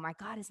like, oh my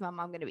God, is my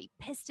mom going to be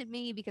pissed at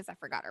me because I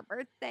forgot her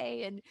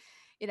birthday? And,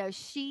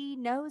 she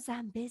knows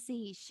I'm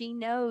busy. She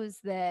knows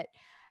that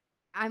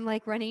I'm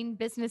like running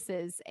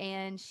businesses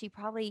and she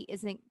probably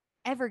isn't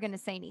ever going to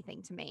say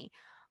anything to me,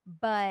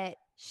 but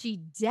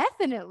she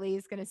definitely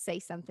is going to say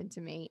something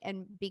to me.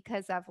 And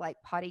because I've like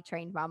potty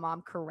trained my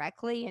mom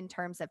correctly in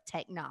terms of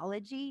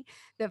technology,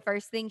 the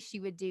first thing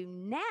she would do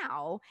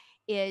now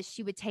is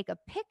she would take a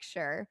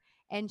picture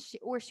and she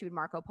would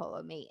Marco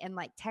Polo me and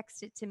like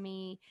text it to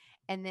me.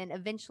 And then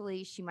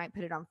eventually she might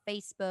put it on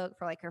Facebook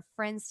for like her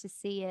friends to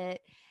see it.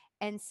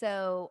 And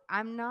so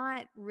I'm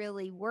not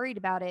really worried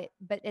about it.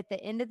 But at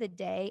the end of the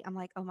day, I'm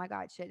like, oh my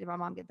God, did my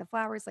mom get the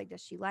flowers? Like,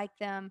 does she like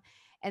them?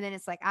 And then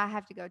it's like, I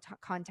have to go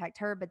contact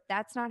her. But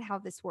that's not how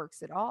this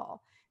works at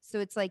all. So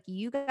it's like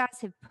you guys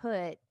have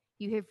put,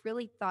 you have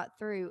really thought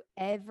through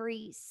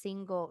every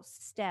single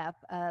step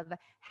of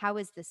how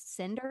is the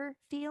sender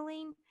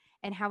feeling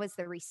and how is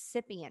the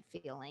recipient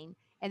feeling,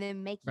 and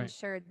then making Right.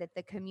 sure that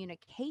the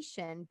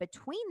communication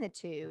between the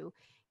two,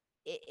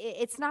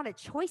 it's not a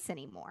choice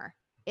anymore.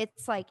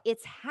 It's like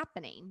it's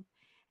happening.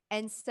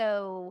 And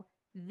so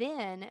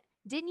then,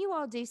 didn't you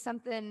all do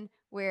something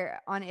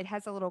where on it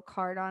has a little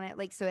card on it?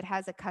 Like, so it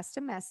has a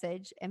custom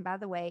message. And by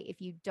the way,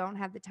 if you don't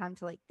have the time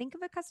to like think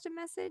of a custom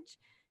message,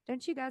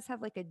 don't you guys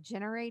have like a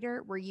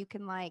generator where you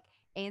can like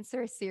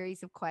answer a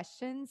series of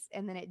questions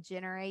and then it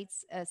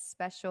generates a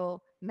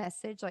special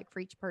message like for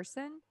each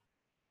person?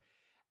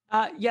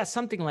 Yeah,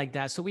 something like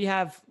that. So we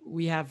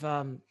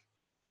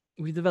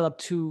developed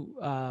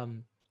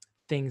two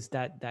things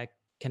that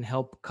can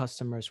help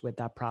customers with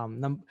that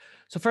problem.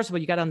 So first of all,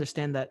 you got to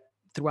understand that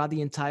throughout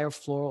the entire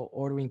floral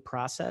ordering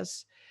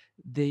process,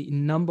 the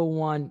number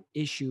one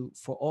issue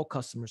for all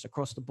customers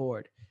across the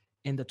board,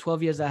 in the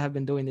 12 years I have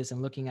been doing this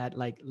and looking at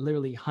like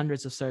literally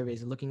hundreds of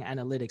surveys and looking at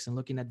analytics and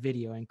looking at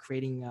video and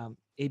creating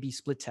A/B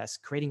split tests,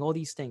 creating all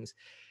these things,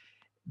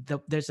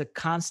 there's a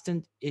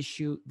constant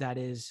issue that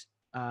is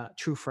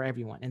true for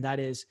everyone, and that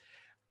is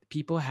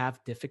people have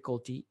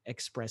difficulty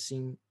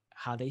expressing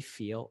how they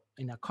feel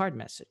in a card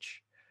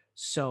message.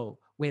 So,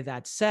 with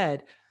that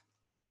said,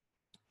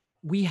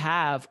 we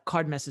have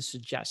card message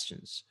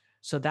suggestions.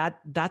 So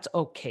that's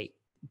okay.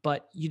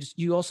 But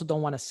you also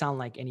don't want to sound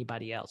like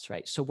anybody else,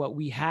 right? So what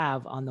we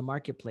have on the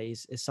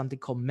marketplace is something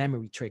called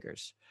memory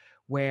triggers,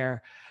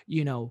 where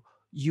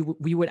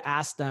we would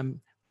ask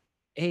them,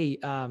 hey,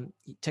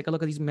 take a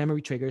look at these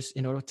memory triggers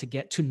in order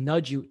to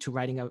nudge you to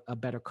writing a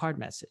better card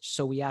message.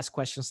 So we ask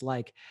questions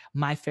like,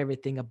 my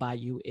favorite thing about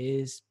you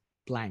is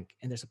blank,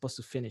 and they're supposed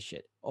to finish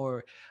it.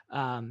 Or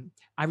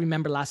I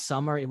remember last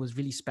summer, it was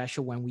really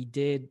special when we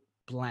did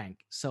blank.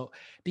 So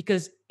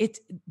because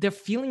their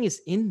feeling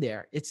is in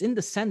there, it's in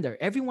the sender.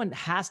 Everyone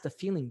has the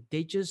feeling.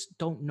 They just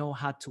don't know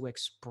how to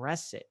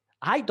express it.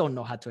 I don't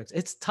know how to.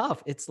 It's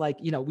tough. It's like,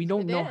 we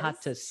don't It know how is.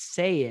 to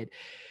say it.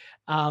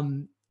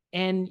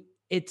 And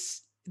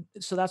it's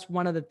so that's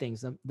one of the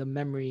things, the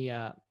memory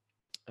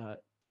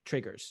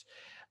triggers.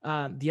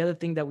 The other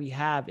thing that we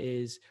have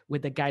is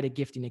with the guided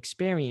gifting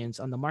experience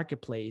on the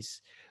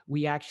marketplace,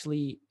 we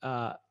actually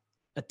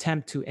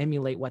attempt to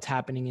emulate what's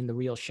happening in the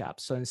real shop.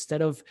 So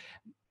instead of,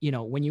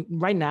 when you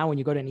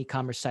go to an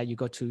e-commerce site, you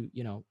go to,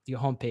 your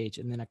homepage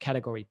and then a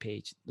category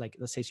page, like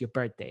let's say it's your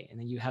birthday, and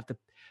then you have to,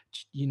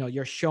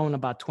 you're shown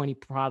about 20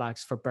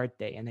 products for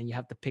birthday, and then you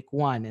have to pick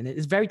one, and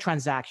it's very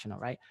transactional,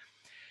 right?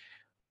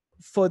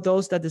 For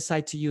those that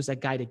decide to use a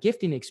guided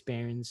gifting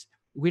experience,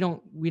 you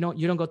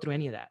don't go through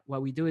any of that.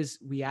 What we do is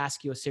we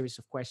ask you a series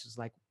of questions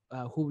like,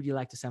 who would you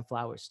like to send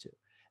flowers to?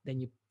 Then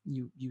you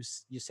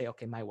say,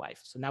 okay, my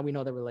wife. So now we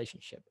know the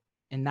relationship,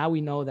 and now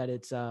we know that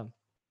it's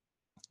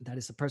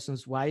a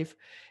person's wife,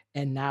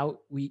 and now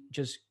we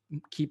just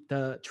keep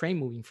the train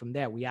moving from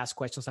there. We ask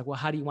questions like, well,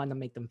 how do you want to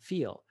make them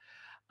feel?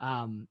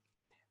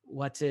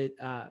 What's it?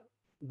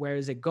 Where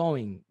is it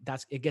going?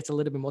 It gets a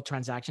little bit more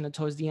transactional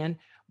towards the end,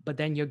 but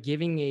then you're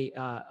giving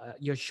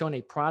you're shown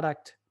a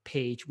product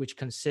page which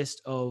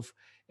consists of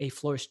a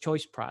florist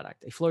choice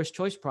product. A florist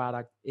choice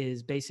product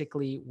is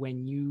basically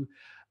when you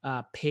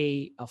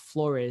pay a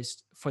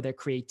florist for their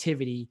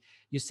creativity.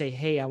 You say,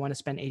 hey, I want to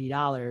spend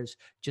 $80.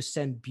 Just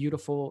send a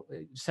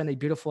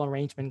beautiful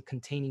arrangement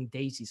containing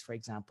daisies, for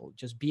example.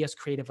 Just be as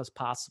creative as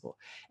possible.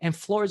 And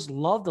florists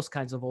love those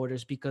kinds of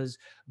orders because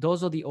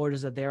those are the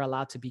orders that they're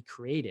allowed to be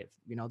creative.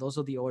 Those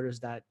are the orders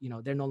that,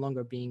 they're no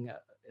longer being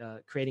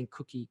creating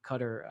cookie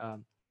cutter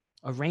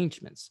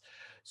arrangements.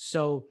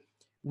 So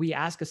we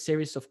ask a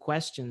series of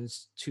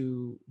questions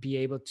to be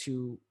able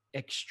to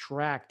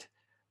extract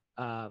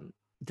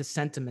the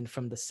sentiment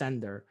from the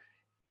sender,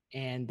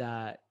 and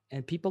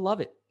people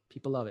love it.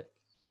 People love it.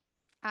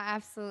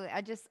 Absolutely.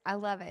 I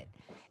love it.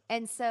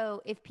 And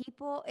so if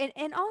people,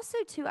 and also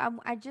too,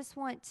 I just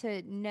want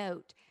to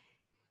note,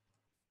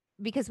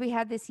 because we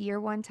had this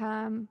year one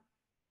time,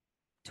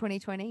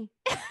 2020.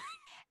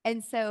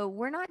 And so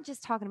we're not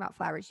just talking about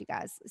flowers, you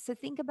guys. So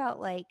think about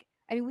like,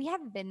 I mean, we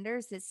have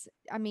vendors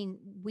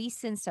we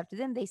send stuff to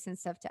them, they send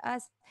stuff to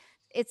us.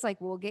 It's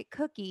like we'll get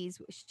cookies.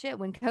 Shit,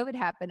 when COVID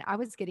happened, I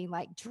was getting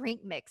like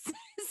drink mixes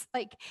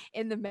like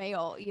in the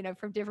mail,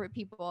 from different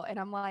people. And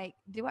I'm like,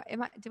 do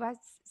I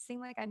seem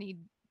like I need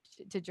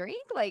to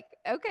drink? Like,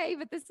 okay,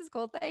 but this is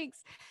cool.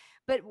 Thanks.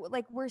 But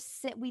like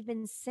we've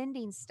been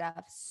sending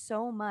stuff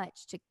so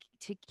much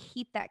to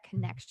keep that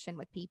connection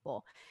with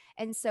people.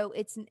 And so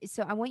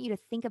I want you to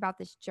think about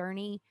this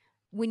journey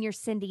when you're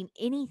sending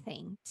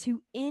anything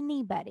to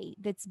anybody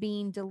that's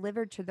being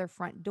delivered to their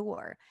front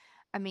door.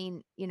 I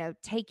mean,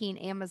 taking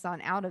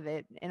Amazon out of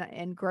it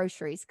and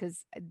groceries,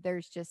 because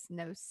there's just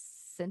no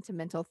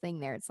sentimental thing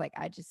there. It's like,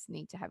 I just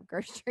need to have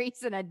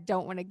groceries and I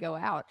don't want to go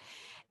out.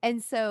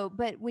 And so,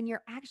 but when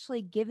you're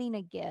actually giving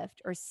a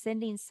gift or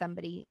sending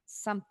somebody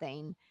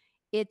something,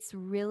 It's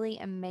really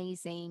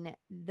amazing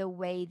the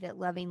way that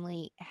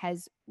Lovingly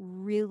has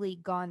really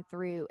gone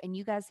through, and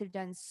you guys have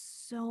done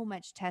so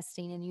much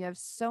testing and you have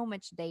so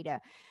much data.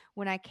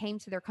 When I came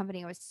to their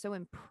company, I was so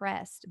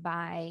impressed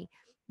by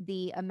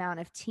the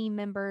amount of team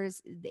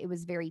members. It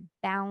was very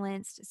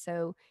balanced.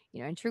 So,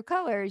 in true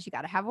colors, you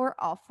got to have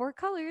all four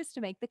colors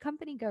to make the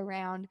company go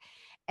round.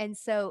 And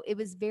so it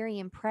was very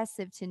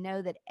impressive to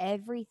know that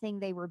everything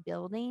they were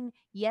building,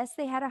 yes,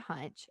 they had a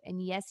hunch,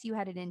 and yes, you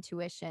had an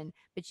intuition,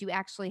 but you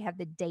actually have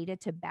the data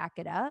to back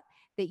it up,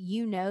 that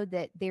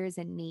that there is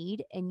a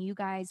need and you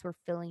guys were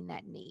filling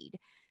that need.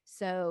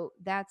 So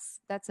that's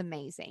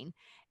amazing.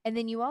 And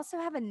then you also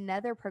have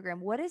another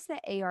program. What is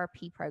the ARP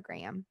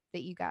program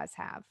that you guys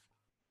have?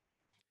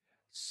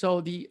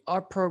 So the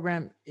art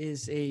program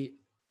is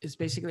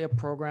basically a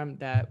program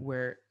that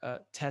we're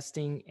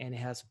testing, and it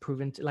has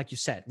proven to, like you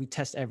said, we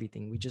test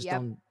everything. We just Yep.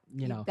 don't,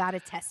 You've got to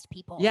test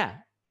people. yeah,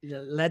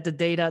 let the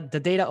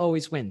data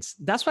always wins.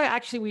 That's why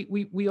actually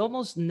we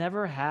almost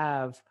never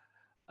have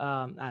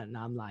no,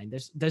 I'm lying.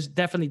 There's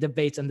definitely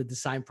debates on the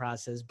design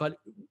process, but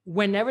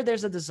whenever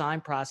there's a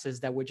design process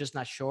that we're just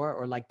not sure,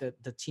 or like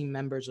the team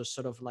members are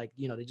sort of like,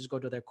 they just go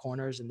to their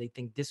corners and they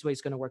think this way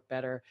is going to work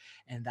better,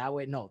 and that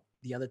way, no,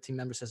 the other team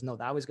member says no,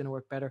 that way is going to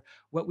work better.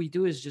 What we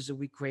do is just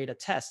we create a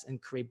test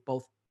and create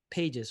both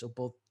pages or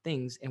both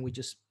things, and we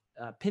just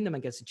pin them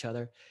against each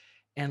other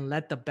and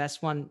let the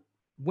best one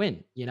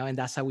win, and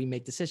that's how we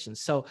make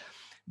decisions. So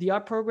the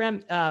art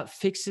program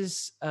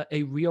fixes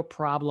a real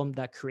problem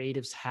that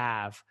creatives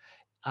have,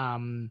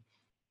 um,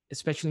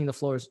 especially in the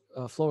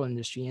floral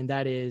industry, and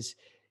that is,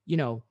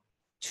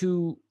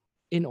 to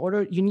in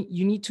order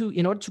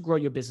to grow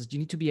your business, you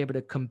need to be able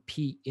to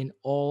compete in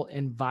all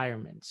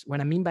environments. What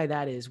I mean by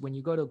that is, when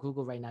you go to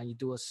Google right now, you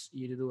do a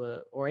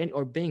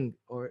or Bing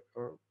or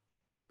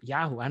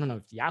Yahoo. I don't know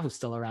if Yahoo's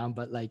still around,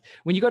 but like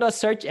when you go to a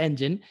search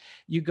engine,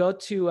 you go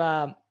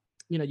to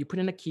you put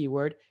in a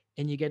keyword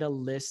and you get a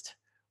list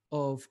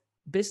of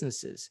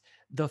businesses.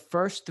 The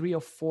first 3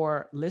 or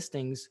 4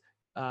 listings,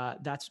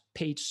 that's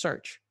page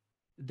search.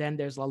 Then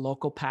there's a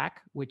local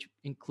pack, which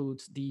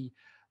includes the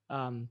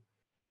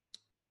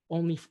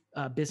only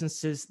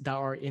businesses that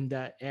are in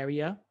the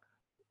area,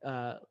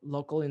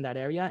 local in that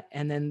area,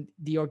 and then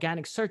the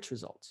organic search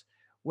results.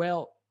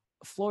 Well,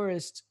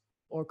 florists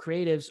or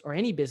creatives or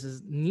any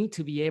business need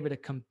to be able to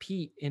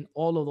compete in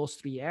all of those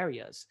 3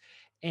 areas.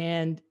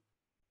 And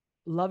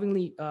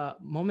Lovingly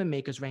moment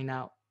makers right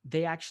now,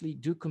 they actually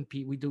do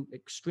compete. We do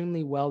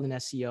extremely well in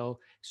SEO,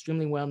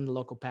 extremely well in the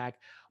local pack,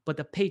 but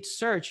the paid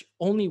search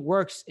only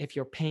works if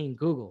you're paying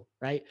Google,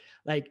 right?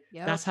 Like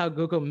that's how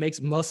Google makes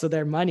most of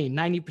their money.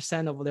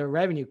 90% of their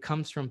revenue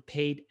comes from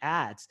paid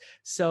ads.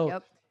 So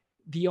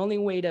the only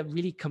way to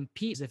really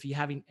compete is if you're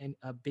having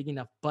a big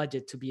enough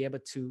budget to be able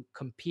to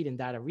compete in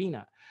that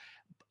arena.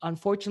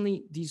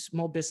 Unfortunately, these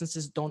small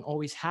businesses don't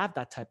always have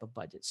that type of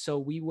budget. So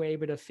we were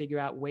able to figure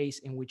out ways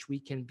in which we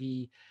can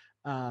be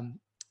a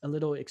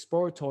little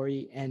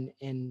exploratory and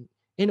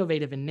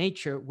innovative in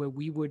nature, where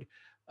we would,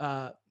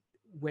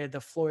 where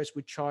the florist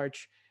would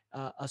charge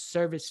a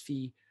service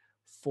fee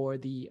for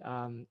the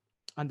on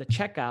the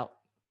checkout,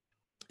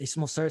 a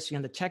small service fee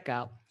on the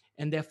checkout,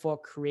 and therefore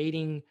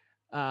creating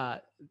a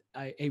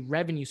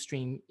revenue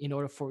stream in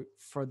order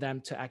for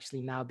them to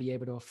actually now be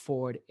able to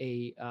afford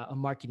a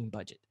marketing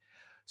budget.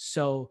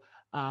 So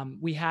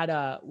we have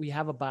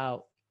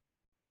about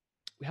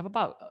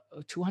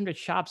 200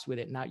 shops with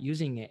it now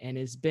using it, and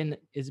it's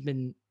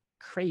been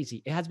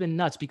crazy. It has been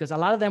nuts because a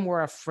lot of them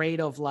were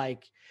afraid of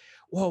like,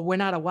 well, we're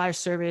not a wire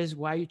service.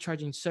 Why are you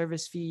charging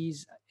service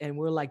fees? And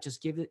we're like,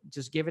 just give it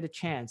a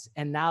chance.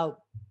 And now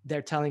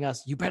they're telling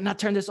us, you better not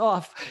turn this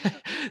off.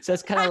 So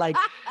it's kind of like,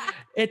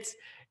 it's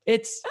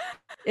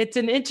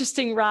an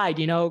interesting ride,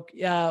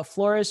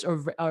 florists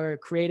or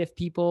creative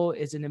people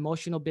is an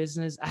emotional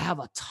business. I have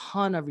a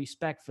ton of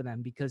respect for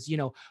them because,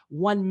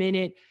 1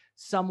 minute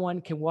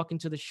someone can walk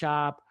into the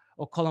shop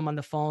or call them on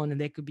the phone and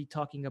they could be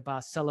talking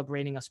about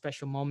celebrating a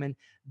special moment.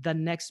 The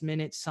next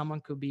minute,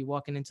 someone could be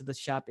walking into the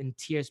shop in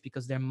tears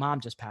because their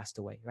mom just passed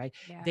away, right?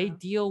 Yeah. They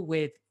deal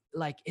with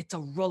it's a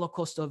roller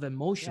coaster of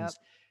emotions.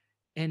 Yep.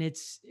 And it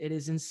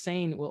is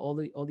insane with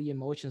all the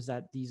emotions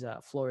that these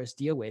florists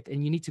deal with,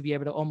 and you need to be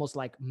able to almost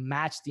like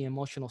match the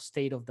emotional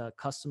state of the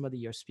customer that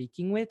you're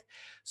speaking with.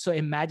 So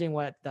imagine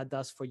what that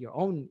does for your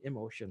own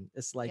emotion.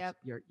 It's like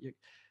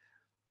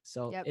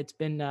it's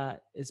been a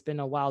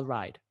wild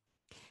ride.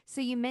 So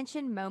you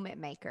mentioned moment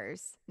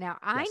makers. Now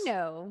I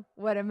know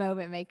what a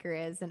moment maker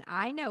is, and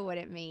I know what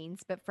it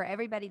means. But for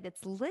everybody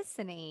that's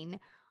listening,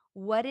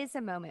 what is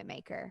a moment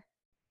maker?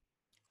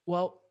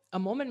 Well, a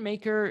moment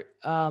maker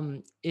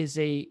is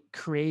a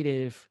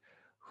creative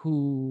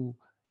who's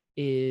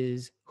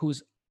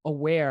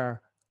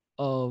aware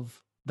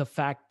of the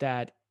fact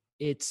that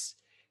it's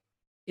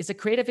a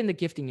creative in the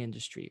gifting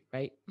industry,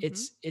 right? Mm-hmm.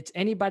 It's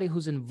anybody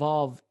who's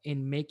involved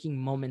in making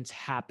moments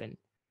happen,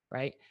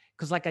 right?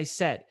 Because like I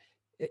said,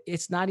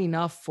 it's not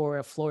enough for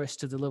a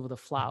florist to deliver the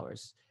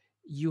flowers.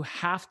 You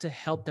have to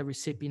help the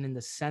recipient and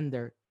the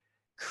sender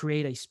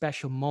create a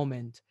special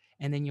moment,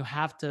 and then you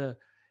have to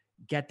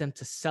get them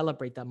to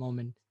celebrate that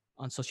moment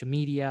on social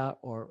media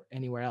or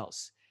anywhere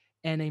else.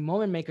 And a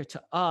moment maker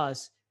to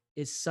us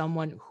is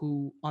someone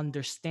who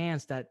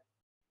understands that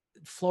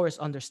florists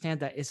understand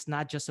that it's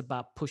not just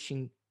about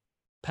pushing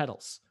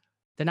pedals.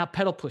 They're not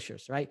pedal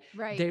pushers, right?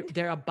 Right.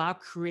 They're about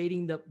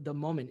creating the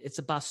moment. It's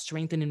about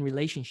strengthening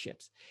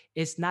relationships.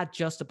 It's not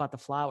just about the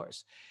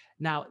flowers.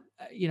 Now,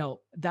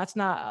 that's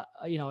not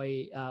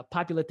a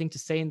popular thing to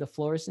say in the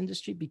florist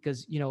industry,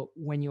 because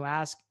when you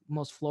ask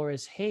most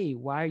florists, hey,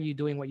 why are you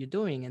doing what you're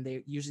doing, and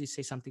they usually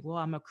say something, well,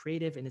 I'm a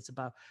creative and it's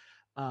about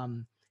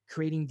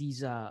creating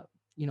these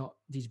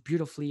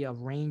beautifully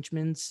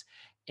arrangements.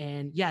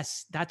 And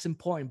yes, that's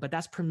important, but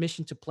that's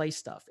permission to play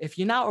stuff. If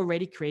you're not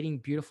already creating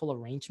beautiful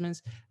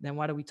arrangements, then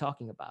what are we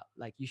talking about?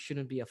 Like, you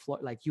shouldn't be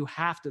like, you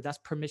have to, that's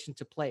permission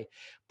to play.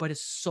 But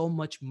it's so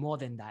much more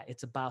than that.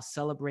 It's about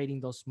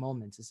celebrating those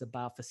moments. It's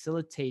about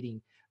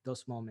facilitating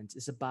those moments.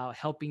 It's about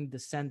helping the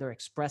sender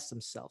express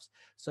themselves.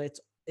 So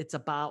it's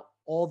about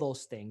all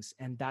those things.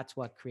 And that's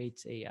what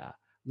creates a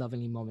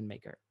lovingly moment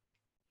maker.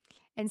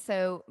 And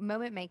so,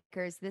 Moment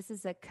Makers, this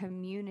is a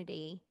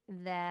community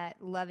that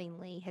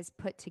Lovingly has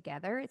put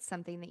together. It's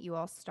something that you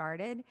all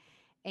started.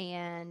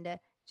 And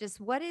just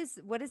what is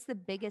the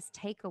biggest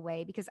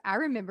takeaway? Because I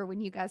remember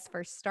when you guys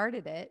first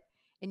started it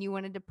and you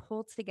wanted to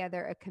pull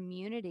together a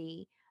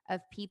community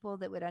of people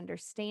that would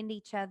understand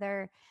each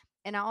other.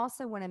 And I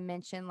also want to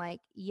mention,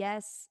 like,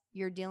 yes,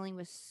 you're dealing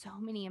with so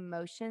many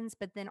emotions,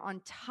 but then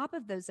on top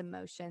of those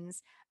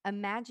emotions,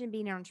 imagine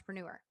being an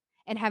entrepreneur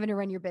and having to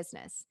run your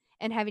business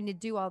and having to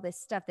do all this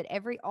stuff that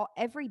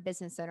every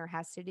business owner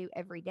has to do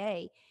every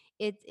day.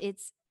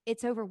 It's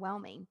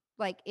overwhelming.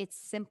 Like, it's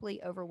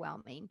simply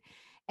overwhelming.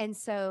 And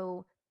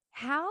so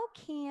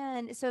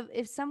so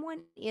if someone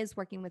is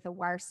working with a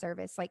wire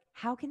service, like,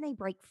 how can they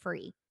break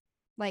free?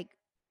 Like,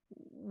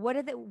 what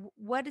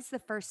is the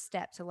first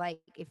step to,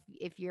 like,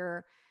 if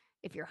you're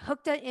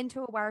hooked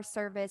into a wire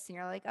service and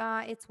you're like,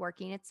 it's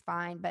working, it's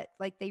fine, but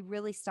like they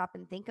really stop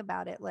and think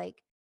about it,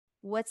 like,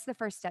 what's the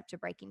first step to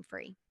breaking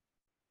free?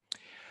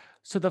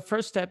 So the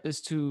first step is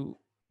to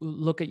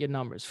look at your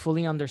numbers,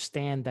 fully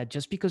understand that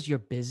just because you're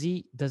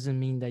busy doesn't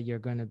mean that you're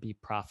going to be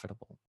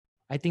profitable.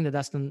 I think that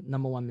that's the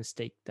number one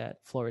mistake that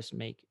florists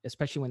make,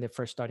 especially when they're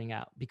first starting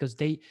out, because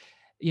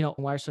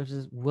wire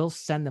services will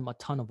send them a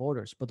ton of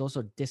orders, but those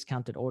are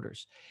discounted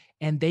orders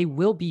and they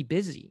will be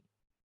busy.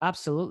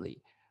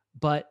 Absolutely.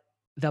 But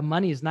the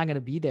money is not going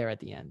to be there at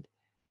the end.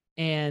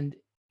 And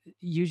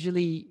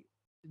usually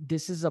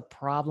this is a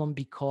problem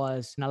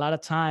because, and a lot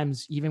of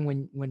times, even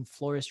when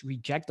florists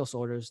reject those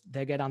orders,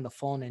 they get on the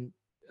phone and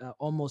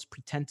almost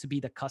pretend to be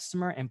the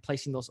customer and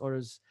placing those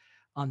orders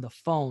on the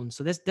phone.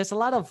 So there's a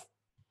lot of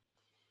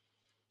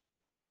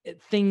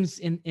things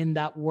in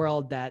that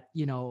world that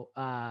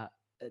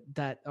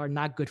that are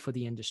not good for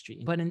the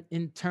industry. But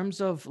in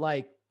terms of,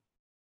 like,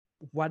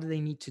 what do they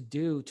need to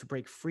do to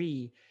break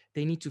free,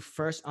 they need to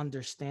first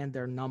understand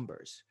their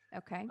numbers.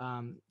 Okay.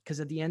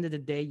 Because at the end of the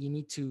day, you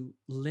need to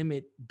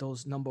limit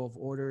those number of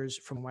orders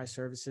from wire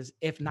services,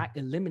 if not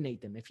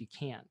eliminate them if you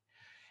can.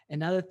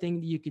 Another thing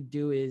that you could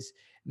do is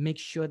make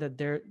sure that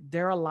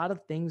there are a lot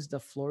of things the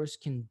florists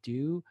can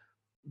do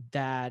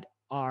that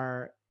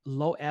are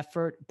low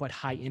effort but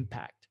high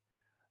impact.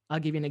 I'll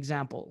give you an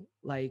example.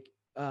 Like,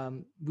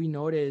 we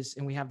notice,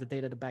 and we have the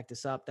data to back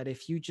this up, that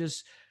if you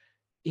just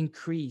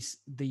increase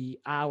the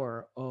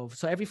hour of,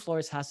 so every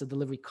florist has a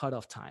delivery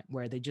cutoff time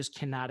where they just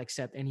cannot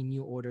accept any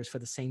new orders for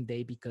the same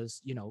day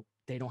because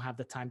they don't have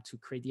the time to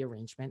create the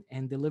arrangement,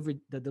 and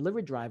the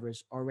delivery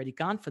drivers are already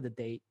gone for the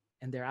day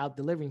and they're out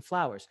delivering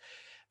flowers.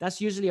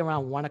 That's usually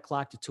around 1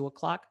 o'clock to 2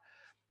 o'clock.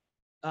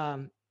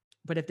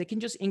 But if they can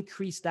just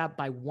increase that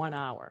by 1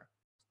 hour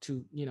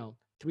to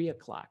 3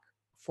 o'clock,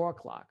 4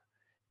 o'clock,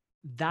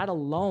 that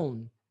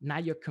alone, now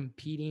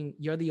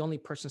you're the only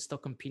person still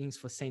competing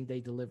for same day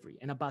delivery.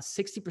 And about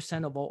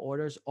 60% of all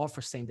orders are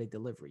for same day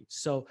delivery.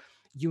 So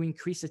you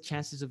increase the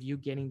chances of you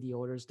getting the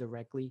orders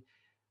directly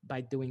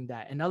by doing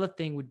that. Another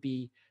thing would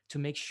be to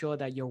make sure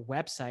that your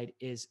website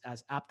is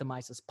as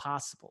optimized as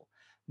possible.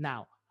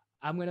 Now,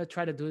 I'm going to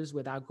try to do this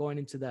without going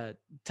into the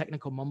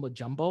technical mumbo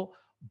jumbo,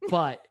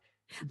 but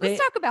let's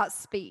talk about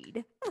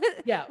speed.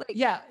 Yeah. Like,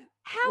 yeah.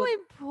 How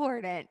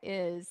important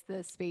is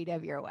the speed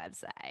of your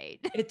website?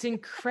 It's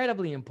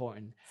incredibly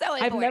important. So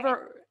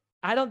important.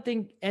 I don't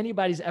think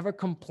anybody's ever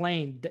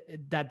complained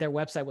that their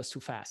website was too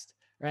fast,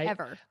 right?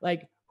 Ever.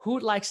 Like, who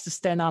likes to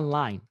stand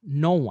online?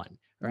 No one,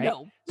 right?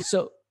 No.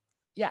 So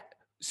yeah,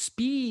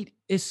 speed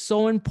is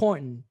so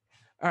important.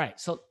 All right,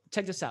 so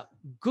check this out.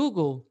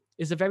 Google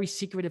is a very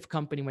secretive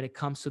company when it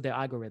comes to their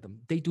algorithm.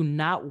 They do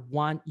not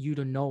want you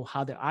to know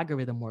how their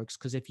algorithm works,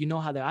 because if you know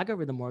how their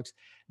algorithm works,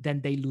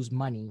 then they lose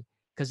money,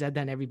 because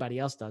then everybody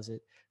else does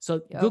it.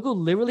 So Yep. Google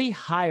literally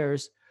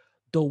hires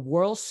the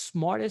world's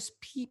smartest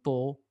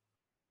people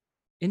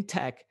in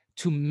tech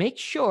to make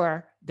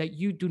sure that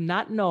you do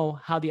not know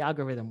how the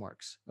algorithm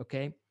works.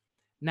 Okay.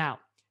 Now,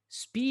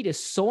 speed is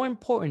so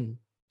important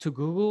to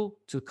Google,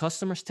 to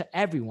customers, to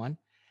everyone,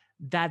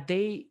 that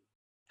they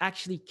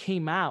actually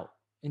came out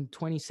in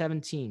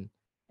 2017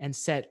 and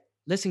said,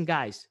 listen,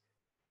 guys,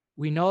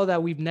 We know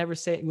that we're never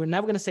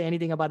going to say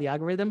anything about the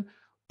algorithm,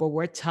 but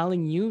we're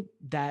telling you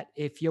that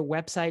if your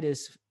website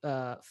is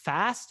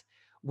fast,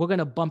 we're going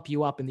to bump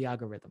you up in the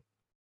algorithm.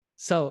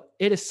 So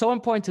it is so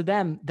important to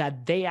them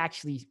that they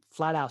actually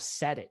flat out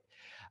said it.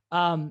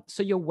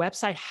 So your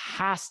website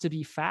has to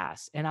be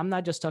fast. And I'm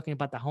not just talking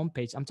about the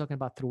homepage, I'm talking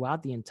about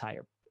throughout the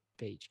entire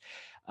page.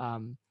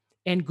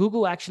 And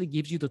Google actually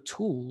gives you the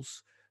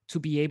tools to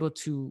be able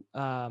to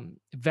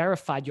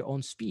verify your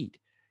own speed.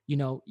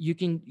 You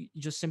can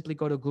just simply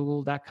go to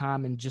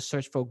google.com and just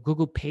search for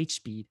Google page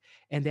speed.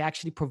 And they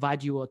actually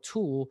provide you a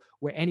tool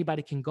where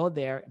anybody can go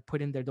there and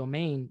put in their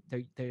domain,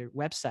 their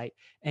website,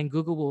 and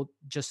Google will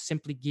just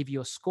simply give you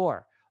a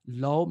score,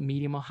 low,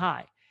 medium, or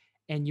high.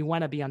 And you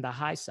want to be on the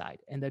high side,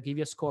 and they'll give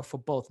you a score for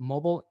both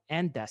mobile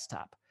and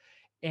desktop.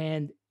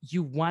 And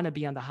you want to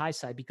be on the high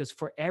side because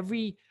for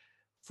every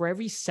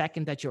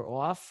second that you're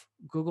off,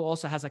 Google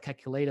also has a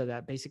calculator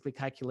that basically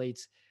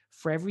calculates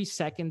for every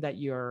second that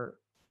your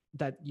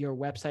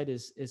website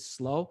is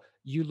slow,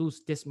 you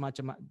lose this much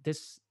amount,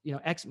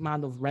 X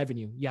amount of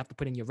revenue. You have to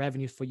put in your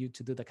revenue for you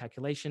to do the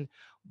calculation.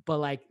 But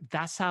like,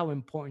 that's how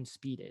important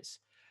speed is.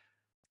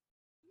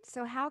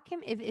 So how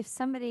can if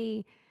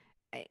somebody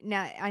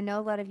now I know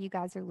a lot of you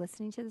guys are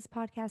listening to this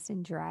podcast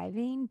and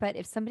driving, but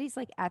if somebody's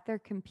like at their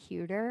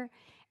computer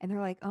and they're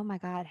like, "Oh my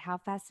god, how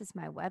fast is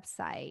my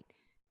website?"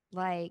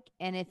 Like,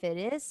 and if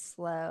it is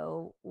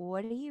slow,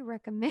 what do you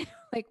recommend?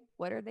 Like,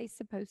 what are they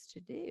supposed to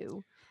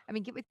do? I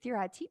mean, get with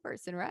your IT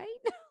person, right?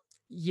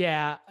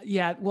 Yeah.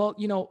 Well,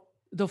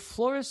 the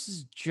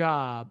florist's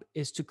job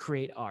is to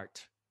create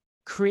art.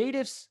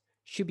 Creatives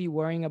should be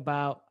worrying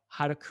about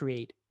how to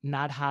create,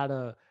 not how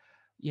to,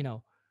 you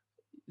know,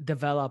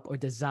 develop or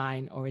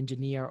design or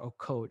engineer or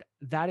code.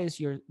 That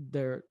is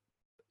their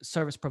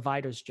service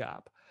provider's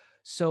job.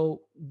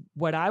 So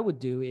what I would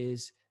do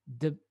is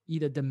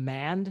either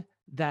demand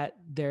that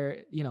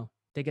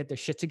they get their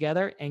shit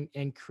together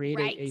and create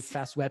a Right.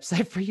 fast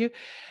website for you,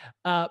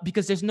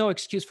 because there's no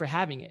excuse for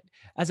having it.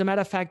 As a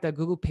matter of fact, the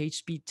Google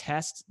PageSpeed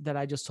test that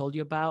I just told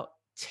you about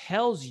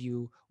tells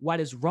you what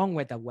is wrong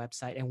with that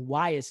website and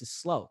why is it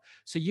slow.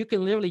 So you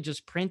can literally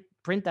just print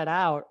that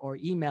out or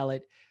email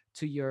it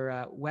to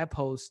your web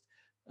host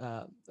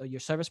or your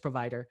service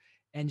provider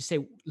and you say,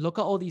 look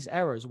at all these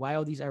errors, why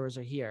all these errors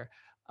are here.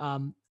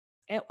 And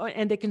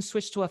they can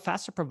switch to a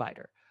faster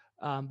provider.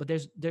 But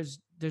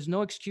there's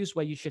no excuse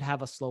why you should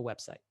have a slow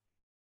website.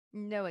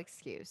 No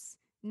excuse.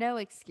 No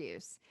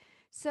excuse.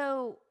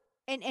 So,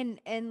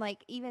 and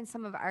like even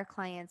some of our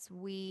clients,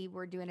 we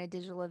were doing a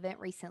digital event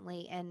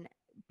recently and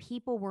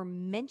people were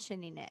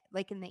mentioning it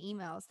like in the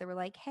emails. They were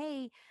like,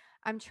 "Hey,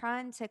 I'm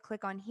trying to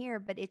click on here,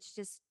 but it's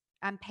just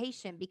I'm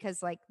patient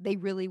because like they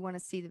really want to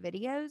see the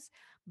videos,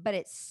 but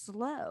it's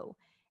slow."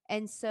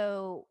 And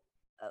so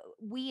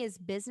we as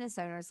business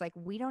owners, like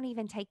we don't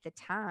even take the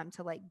time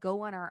to like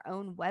go on our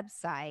own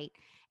website,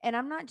 and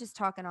I'm not just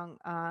talking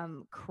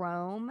on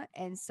Chrome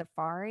and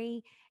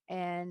Safari.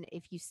 And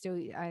if you still,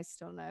 I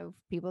still know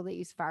people that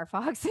use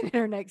Firefox and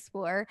Internet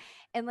Explorer,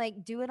 and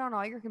like do it on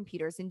all your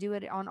computers and do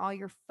it on all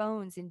your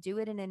phones and do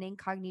it in an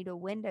incognito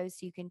window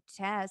so you can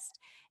test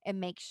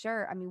and make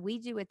sure. I mean, we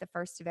do it the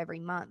first of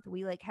every month.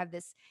 We like have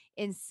this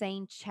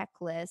insane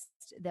checklist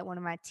that one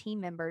of my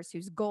team members,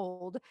 who's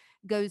gold,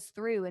 goes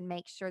through and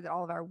makes sure that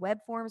all of our web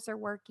forms are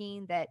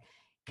working, that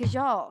because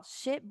y'all,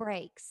 shit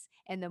breaks.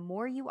 And the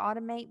more you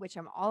automate, which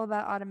I'm all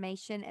about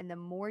automation, and the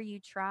more you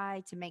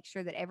try to make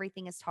sure that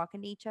everything is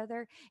talking to each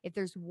other, if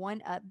there's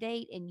one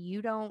update and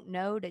you don't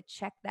know to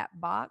check that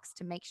box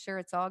to make sure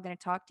it's all going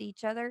to talk to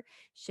each other,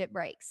 shit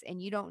breaks.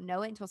 And you don't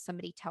know it until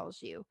somebody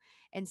tells you.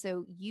 And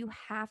so you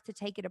have to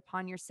take it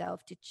upon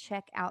yourself to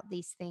check out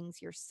these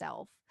things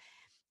yourself.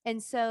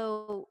 And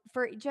so,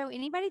 for Joe,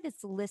 anybody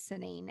that's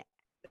listening,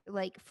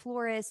 like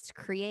florists,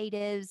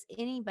 creatives,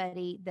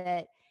 anybody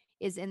that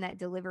is in that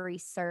delivery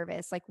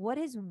service, like what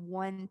is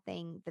one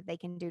thing that they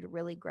can do to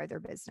really grow their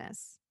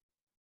business?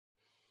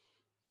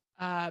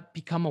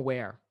 Become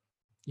aware.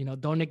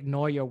 Don't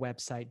ignore your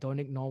website. Don't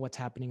ignore what's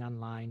happening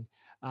online.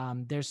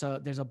 There's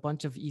a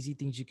bunch of easy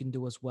things you can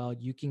do as well.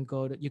 You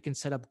can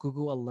set up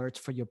Google alerts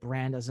for your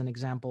brand as an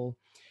example.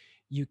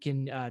 You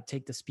can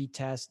take the speed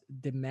test.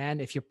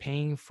 Demand, if you're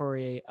paying for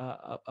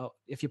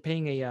if you're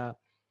paying a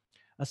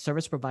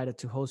service provider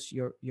to host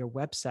your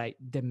website,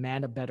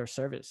 demand a better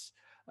service.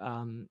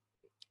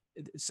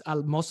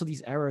 Most of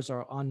these errors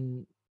are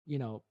on,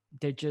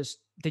 they just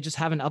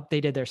haven't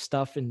updated their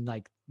stuff in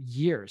like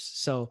years.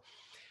 So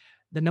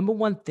the number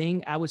one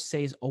thing I would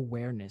say is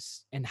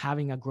awareness and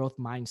having a growth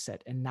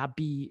mindset and not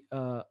be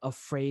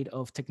afraid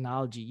of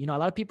technology. A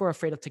lot of people are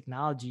afraid of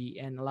technology,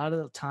 and a lot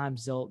of the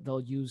times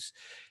they'll use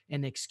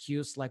an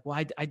excuse like,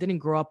 "Well, I didn't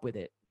grow up with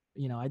it.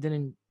 I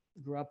didn't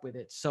grow up with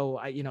it, so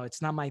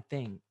it's not my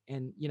thing."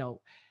 And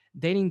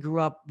they didn't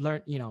grow up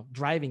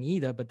driving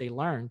either, but they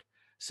learned.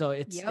 So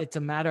Yep. it's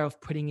a matter of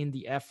putting in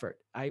the effort.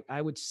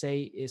 I would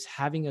say is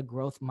having a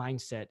growth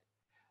mindset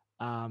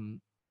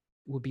um,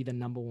 would be the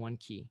number one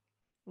key.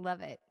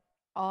 Love it.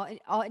 All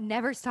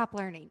never stop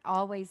learning.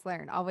 Always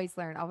learn, always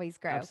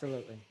grow.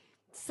 Absolutely.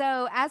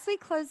 So, as we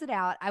close it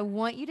out, I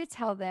want you to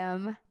tell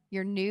them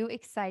your new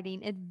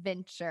exciting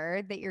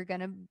adventure that you're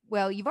going to,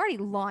 well, you've already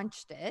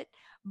launched it,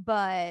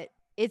 but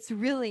it's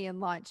really in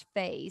launch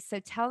phase. So,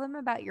 tell them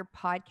about your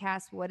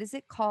podcast. What is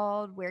it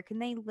called? Where can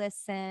they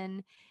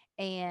listen?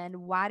 And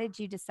why did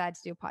you decide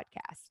to do a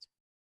podcast?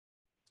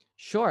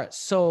 Sure.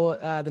 So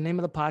the name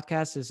of the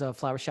podcast is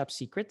Flower Shop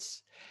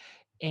Secrets,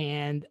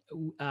 and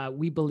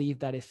we believe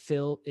that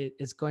it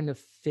is going to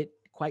fit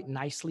quite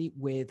nicely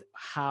with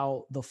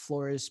how the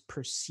florists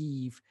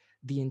perceive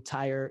the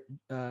entire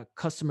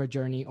customer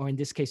journey, or in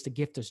this case, the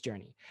gifter's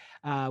journey.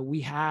 We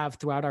have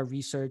throughout our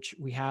research,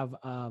 we have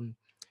a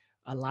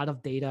lot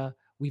of data.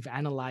 We've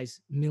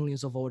analyzed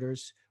millions of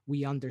orders.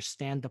 We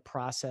understand the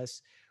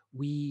process.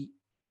 We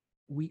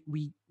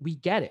we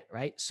get it,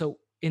 right? So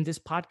in this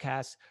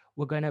podcast,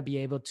 we're going to be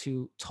able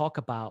to talk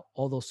about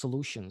all those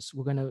solutions.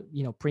 We're going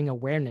to, bring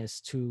awareness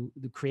to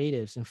the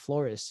creatives and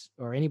florists,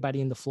 or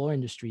anybody in the floral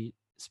industry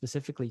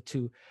specifically,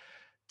 to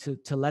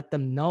let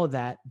them know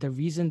that the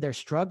reason they're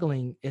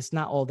struggling is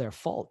not all their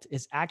fault.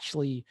 It's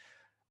actually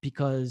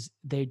because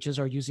they just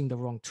are using the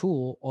wrong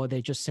tool, or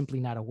they're just simply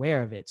not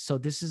aware of it. So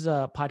this is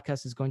a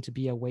podcast is going to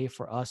be a way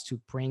for us to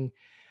bring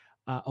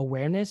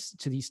awareness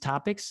to these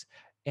topics.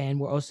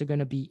 And we're also going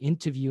to be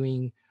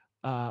interviewing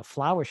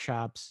flower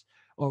shops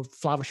or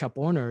flower shop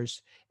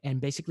owners, and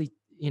basically,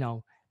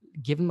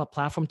 give them a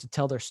platform to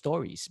tell their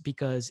stories,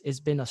 because it's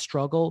been a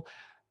struggle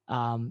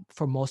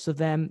for most of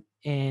them.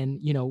 And,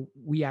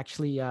 we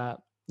actually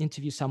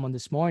interviewed someone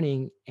this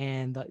morning,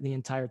 and the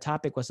entire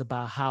topic was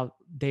about how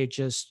they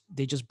just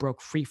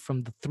broke free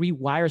from the 3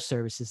 wire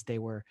services they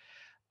were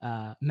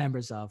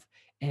members of,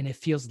 and it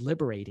feels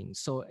liberating.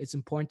 So it's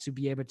important to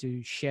be able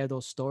to share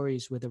those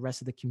stories with the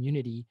rest of the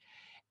community,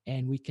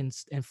 and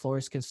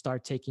florists can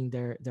start taking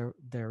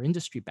their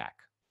industry back.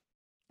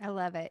 I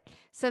love it.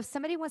 So, if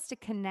somebody wants to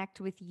connect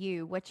with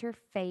you, what's your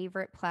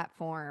favorite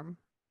platform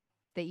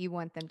that you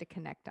want them to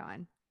connect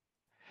on?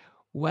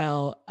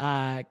 Well,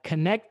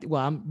 connect.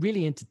 Well, I'm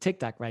really into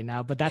TikTok right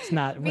now, but that's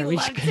not We where we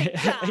should. love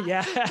TikTok.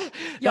 Yeah, that's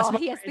Y'all, my.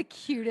 he has the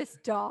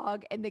cutest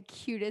dog and the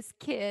cutest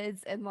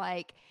kids, and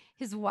like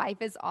his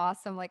wife is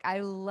awesome. Like, I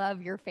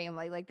love your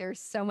family. Like, they're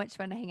so much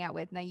fun to hang out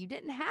with. Now, you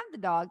didn't have the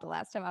dog the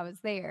last time I was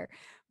there,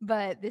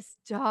 but this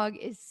dog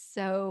is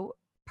so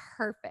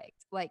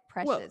perfect, like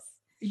Well, precious.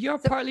 you're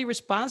So, partly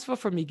responsible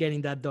for me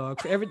getting that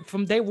dog.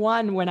 From day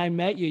one when I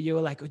met you, you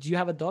were like, "Do you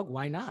have a dog?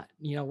 Why not?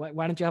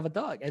 Why don't you have a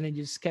dog?" And then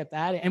you just kept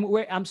at it. And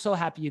I'm so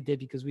happy you did,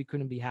 because we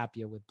couldn't be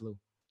happier with Blue.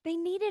 they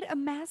needed a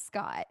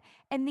mascot.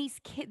 And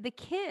the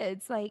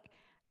kids, like,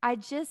 I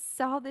just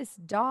saw this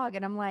dog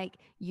and I'm like,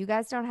 you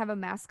guys don't have a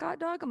mascot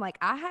dog? I'm like,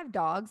 I have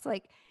dogs.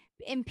 Like,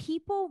 and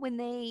people, when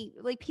they,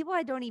 like, people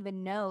I don't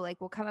even know,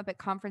 like, will come up at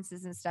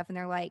conferences and stuff and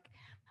they're like,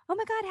 oh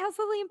my God, how's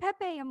Lily and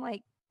Pepe? I'm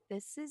like,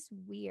 this is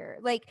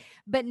weird. Like,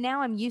 but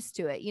now I'm used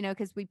to it,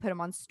 because we put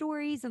them on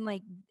stories and,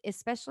 like,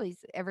 especially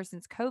ever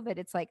since COVID,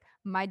 it's like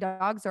my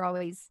dogs are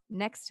always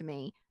next to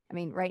me. I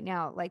mean, right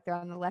now, like, they're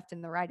on the left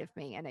and the right of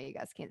me. I know you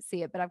guys can't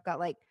see it, but I've got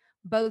like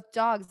both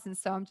dogs. And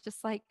so I'm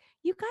just like,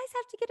 you guys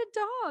have to get a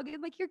dog.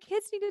 And like, your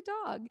kids need a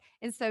dog.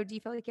 And so, do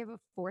you feel like you have a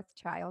fourth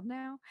child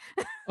now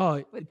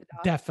Oh, with the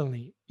dog?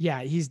 definitely.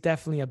 Yeah, he's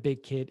definitely a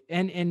big kid,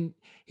 and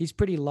he's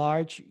pretty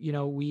large.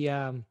 We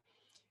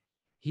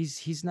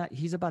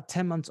he's about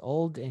 10 months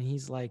old, and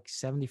he's like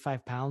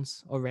 75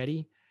 pounds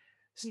already.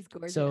 He's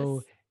gorgeous.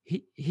 So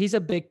he's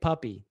a big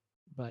puppy,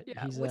 but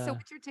Yeah. he's So, a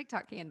what's your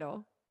TikTok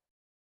handle?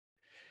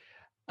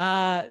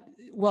 uh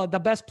well, the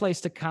best place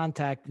to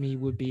contact me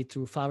would be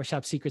through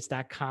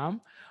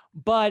flowershopsecrets.com.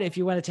 But if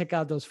you want to check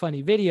out those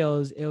funny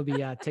videos, it'll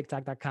be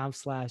tiktok.com/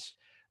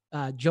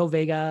 Joe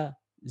Vega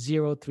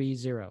 030.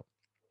 That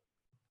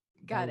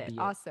Got would it. be it.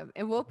 Awesome.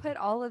 And we'll put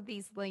all of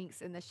these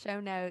links in the show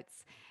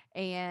notes.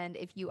 And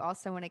if you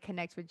also want to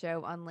connect with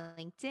Joe on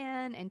LinkedIn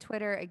and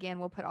Twitter, again,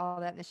 we'll put all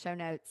that in the show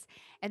notes.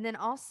 And then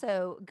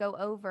also go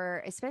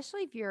over,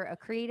 especially if you're a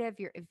creative,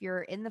 if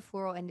you're in the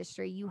floral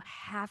industry, you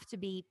have to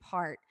be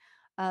part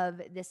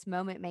of this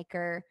moment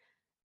maker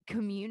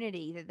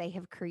community that they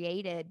have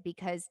created,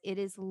 because it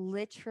is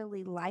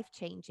literally life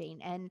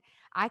changing. And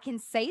I can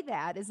say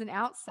that as an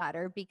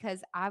outsider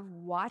because I've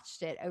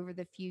watched it over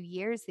the few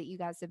years that you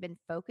guys have been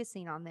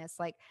focusing on this.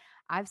 Like,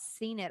 I've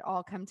seen it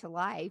all come to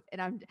life.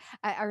 And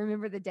I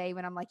remember the day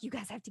when I'm like, you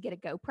guys have to get a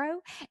GoPro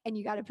and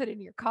you got to put it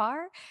in your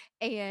car.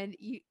 And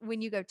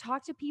when you go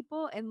talk to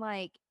people and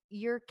like,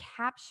 you're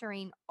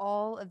capturing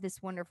all of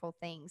this wonderful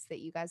things that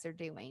you guys are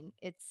doing.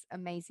 It's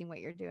amazing what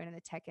you're doing in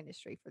the tech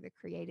industry for the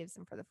creatives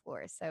and for the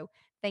florists. So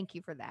thank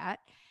you for that.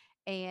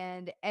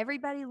 And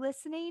everybody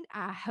listening,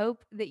 I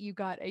hope that you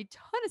got a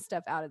ton of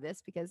stuff out of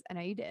this, because I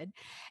know you did.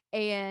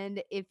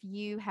 And if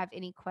you have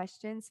any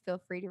questions, feel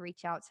free to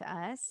reach out to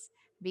us.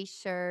 Be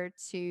sure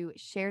to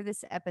share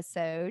this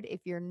episode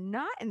if you're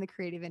not in the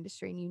creative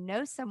industry and you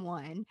know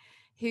someone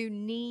who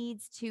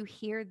needs to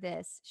hear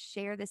this.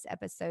 Share this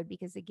episode,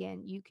 because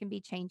again, you can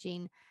be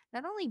changing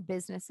not only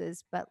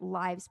businesses but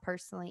lives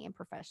personally and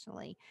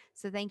professionally.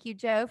 So thank you,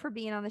 Joe, for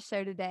being on the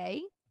show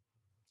today.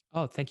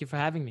 Oh, thank you for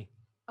having me.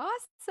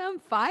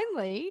 Awesome.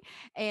 Finally.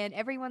 And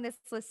everyone that's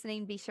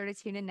listening, be sure to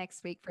tune in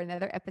next week for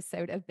another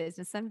episode of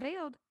Business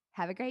Unveiled.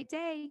 Have a great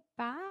day.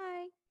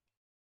 Bye.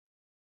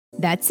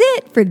 That's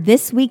it for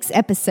this week's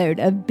episode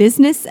of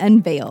Business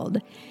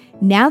Unveiled.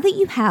 Now that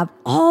you have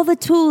all the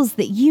tools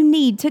that you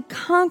need to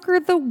conquer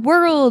the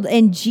world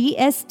and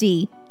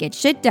GSD, get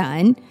shit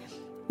done,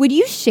 would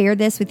you share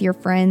this with your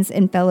friends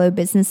and fellow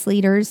business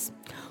leaders?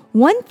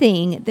 One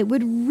thing that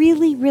would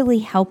really, really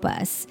help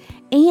us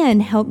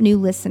and help new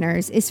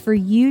listeners is for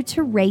you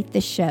to rate the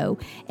show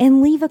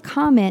and leave a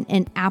comment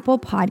in Apple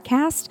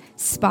Podcast,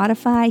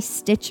 Spotify,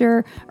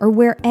 Stitcher, or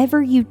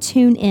wherever you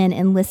tune in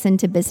and listen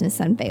to Business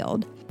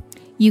Unveiled.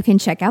 You can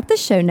check out the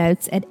show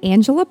notes at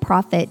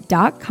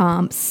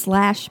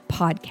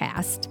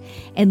angelaprofit.com/podcast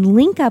and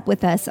link up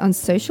with us on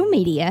social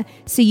media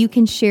so you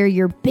can share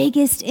your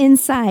biggest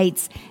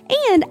insights.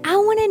 And I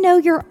want to know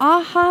your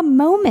aha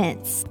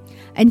moments.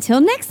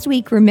 Until next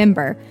week,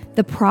 remember,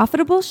 the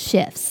profitable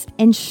shifts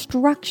and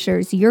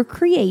structures you're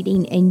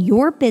creating in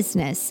your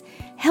business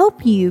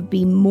help you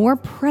be more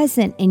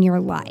present in your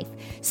life.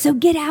 So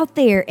get out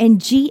there and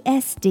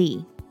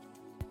GSD.